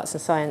Bachelor of Arts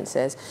and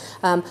Sciences,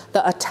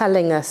 that are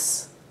telling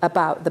us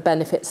about the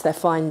benefits they're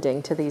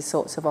finding to these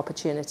sorts of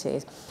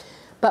opportunities.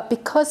 But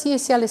because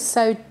UCL is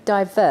so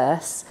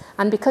diverse,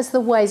 and because the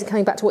ways,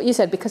 coming back to what you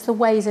said, because the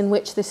ways in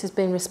which this has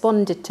been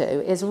responded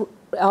to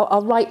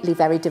are rightly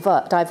very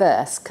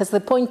diverse, because the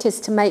point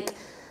is to make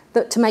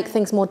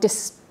things more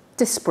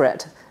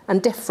disparate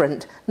and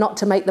different, not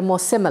to make them more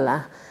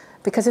similar.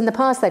 Because in the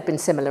past they've been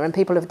similar, and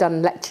people have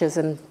done lectures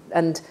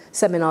and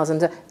seminars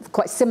and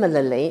quite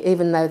similarly,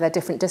 even though they're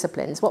different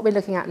disciplines. What we're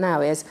looking at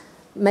now is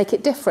make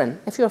it different.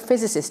 If you're a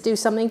physicist, do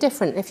something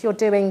different. If you're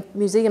doing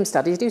museum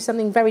studies, do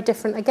something very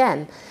different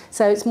again.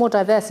 So it's more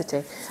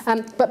diversity.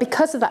 But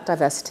because of that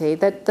diversity,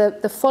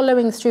 the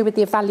following through with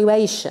the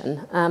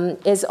evaluation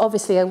is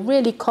obviously a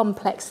really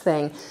complex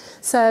thing.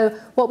 So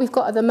what we've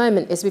got at the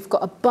moment is we've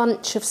got a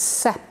bunch of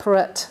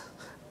separate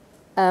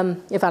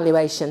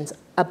evaluations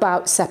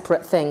about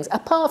separate things,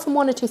 apart from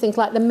one or two things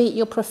like the meet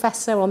your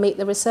professor or meet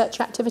the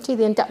researcher activity,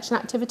 the induction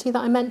activity that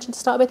I mentioned to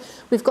start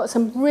with. We've got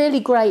some really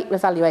great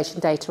evaluation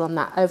data on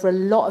that over a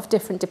lot of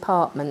different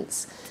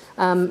departments,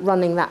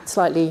 running that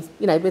slightly,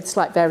 with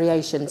slight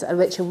variations,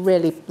 which are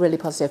really, really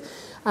positive.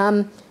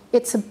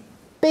 It's a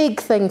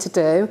big thing to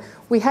do.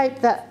 We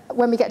hope that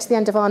when we get to the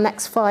end of our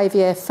next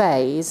 5-year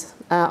phase,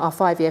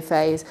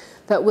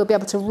 that we'll be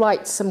able to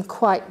write some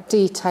quite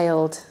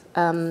detailed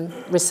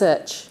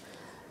research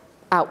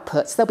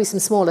outputs. There'll be some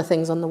smaller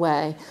things on the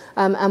way.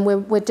 And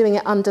we're doing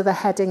it under the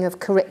heading of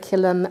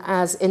curriculum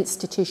as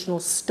institutional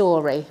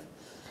story.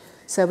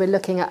 So we're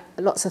looking at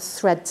lots of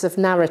threads of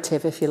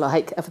narrative, if you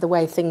like, of the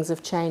way things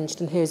have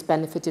changed and who's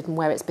benefited and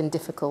where it's been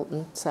difficult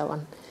and so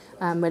on.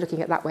 We're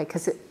looking at that way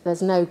because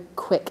there's no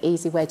quick,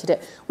 easy way to do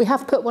it. We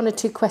have put 1 or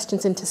 2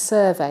 questions into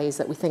surveys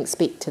that we think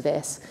speak to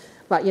this.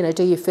 Like,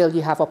 do you feel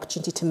you have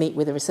opportunity to meet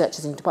with the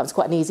researchers in departments? It's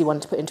quite an easy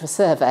one to put into a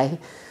survey.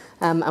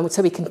 And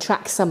so we can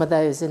track some of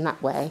those in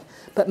that way.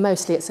 But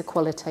mostly it's a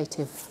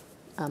qualitative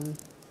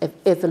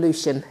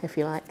evolution, if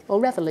you like, or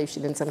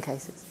revolution in some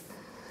cases.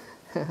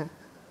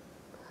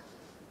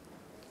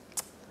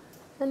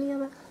 Any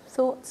other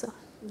thoughts?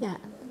 Yeah.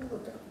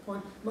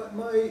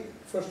 My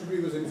first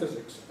degree was in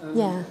physics,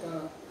 and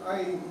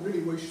I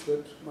really wish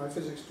that my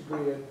physics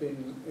degree had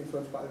been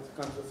influenced by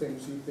the kinds of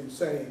things you've been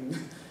saying,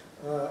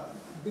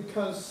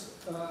 because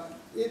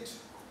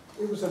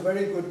it was a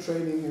very good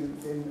training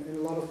in a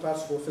lot of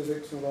classical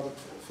physics and a lot of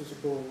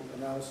physical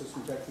analysis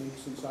and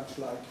techniques and such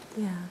like.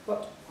 Yeah.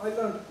 But I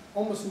learned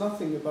almost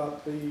nothing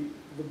about the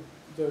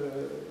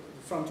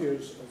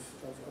frontiers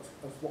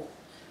of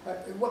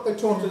what they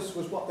taught us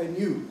was what they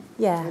knew.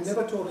 Yes. They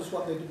never taught us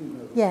what they didn't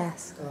know.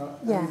 Yes.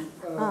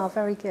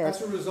 Very good.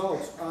 As a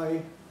result,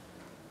 I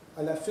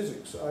left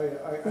physics.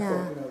 I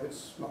thought,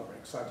 it's not a very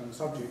exciting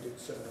subject.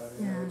 It's,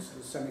 it's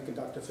the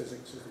semiconductor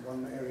physics is the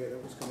one area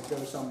that was going to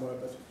go somewhere,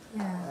 but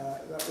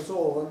that was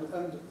all.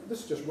 And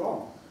this is just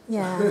wrong.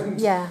 Yeah,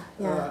 and,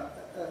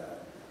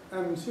 and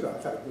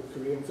I've had a good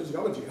career in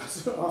physiology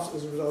as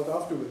a result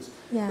afterwards.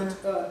 Yeah.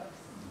 But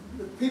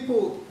the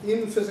people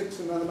in physics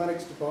and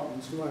mathematics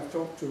departments who I've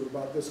talked to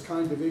about this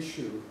kind of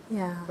issue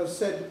have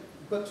said,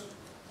 but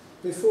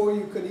before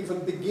you can even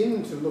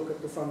begin to look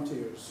at the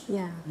frontiers,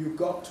 you've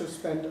got to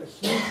spend a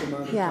huge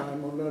amount of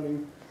time on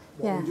learning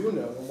what we do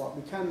know and what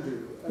we can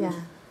do.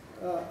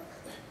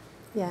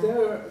 And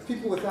there are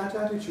people with that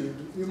attitude,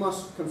 you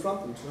must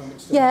confront them to some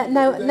extent.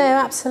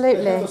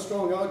 Absolutely. They have a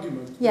strong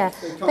argument. Yeah.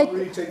 They can't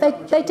really take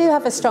that much. They do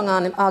have a strong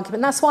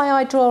argument. That's why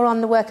I draw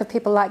on the work of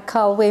people like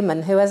Carl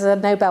Wieman, who is a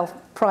Nobel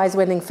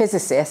Prize-winning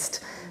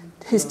physicist,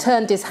 who's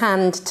turned his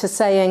hand to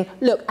saying,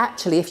 look,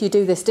 actually, if you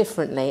do this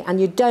differently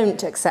and you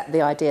don't accept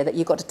the idea that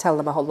you've got to tell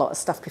them a whole lot of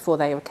stuff before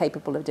they are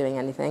capable of doing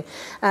anything,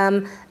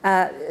 but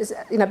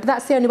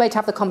that's the only way to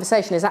have the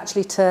conversation, is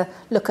actually to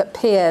look at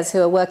peers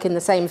who are working in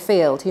the same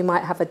field who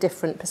might have a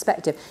different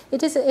perspective.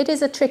 It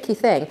is a tricky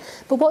thing.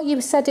 But what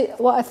you said,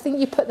 I think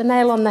you put the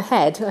nail on the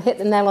head, or hit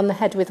the nail on the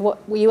head with what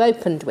you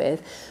opened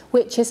with,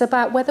 which is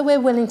about whether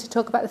we're willing to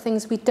talk about the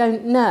things we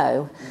don't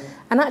know.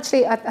 And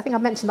actually, I think I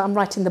mentioned that I'm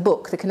writing the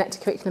book, the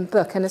Connected Curriculum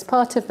book, and as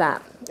part of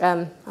that,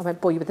 I won't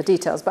bore you with the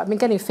details, but I've been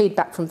getting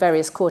feedback from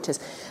various quarters.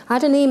 I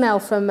had an email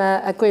from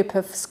a group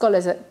of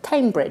scholars at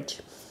Cambridge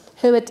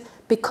who had,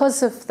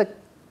 because of the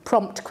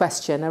prompt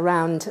question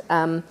around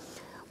the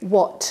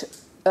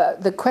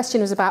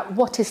question was about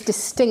what is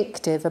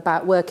distinctive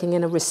about working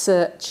in a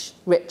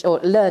research-rich, or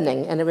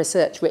learning in a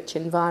research-rich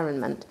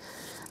environment.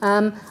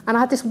 And I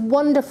had this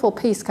wonderful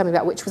piece coming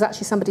back, which was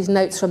actually somebody's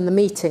notes from the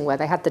meeting where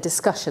they had the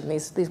discussion,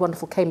 these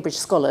wonderful Cambridge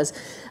scholars.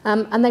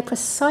 And they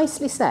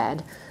precisely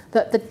said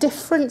that the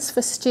difference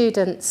for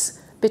students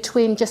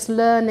between just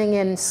learning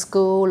in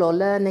school or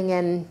learning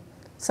in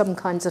some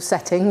kinds of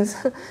settings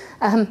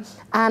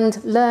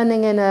and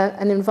learning in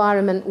an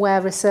environment where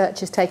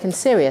research is taken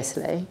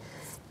seriously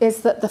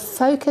is that the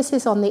focus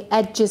is on the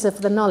edges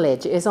of the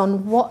knowledge, is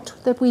on what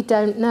that we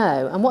don't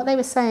know. And what they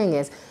were saying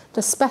is,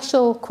 the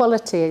special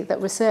quality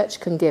that research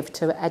can give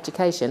to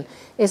education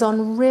is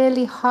on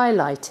really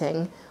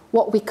highlighting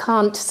what we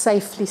can't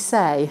safely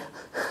say,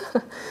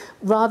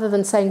 rather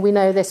than saying we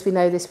know this, we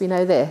know this, we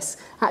know this,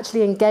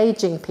 actually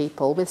engaging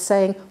people with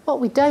saying what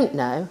we don't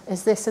know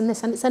is this and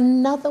this. And it's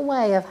another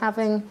way of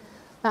having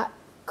that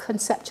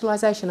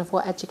conceptualisation of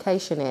what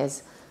education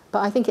is. But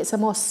I think it's a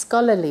more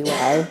scholarly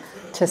way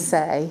to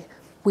say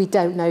we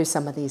don't know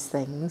some of these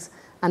things,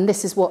 and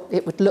this is what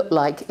it would look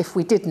like if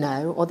we did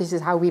know, or this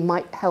is how we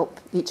might help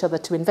each other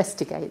to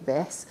investigate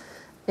this,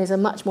 is a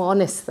much more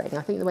honest thing.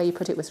 I think the way you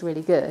put it was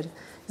really good.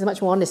 It's a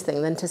much more honest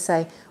thing than to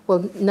say,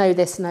 well, know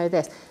this, know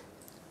this.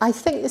 I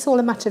think it's all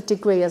a matter of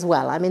degree as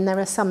well. I mean, there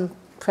are some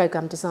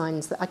programme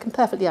designs that I can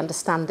perfectly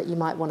understand that you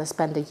might want to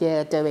spend a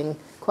year doing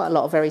quite a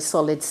lot of very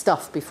solid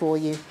stuff before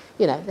you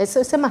know, it's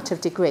a matter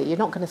of degree. You're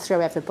not going to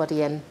throw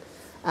everybody in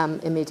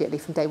immediately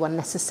from day one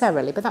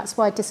necessarily, but that's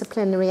why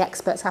disciplinary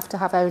experts have to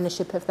have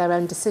ownership of their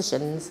own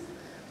decisions,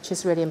 which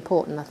is really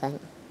important, I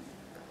think.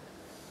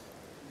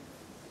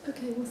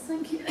 Okay, well,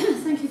 thank you,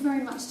 thank you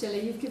very much,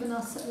 Dilly. You've given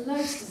us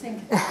loads to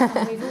think about,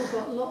 and we've all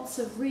got lots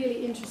of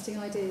really interesting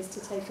ideas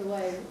to take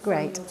away from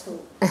your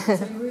talk.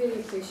 So we really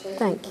appreciate it.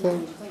 Thank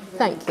you. Thank you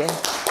very much.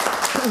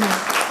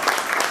 Thank you.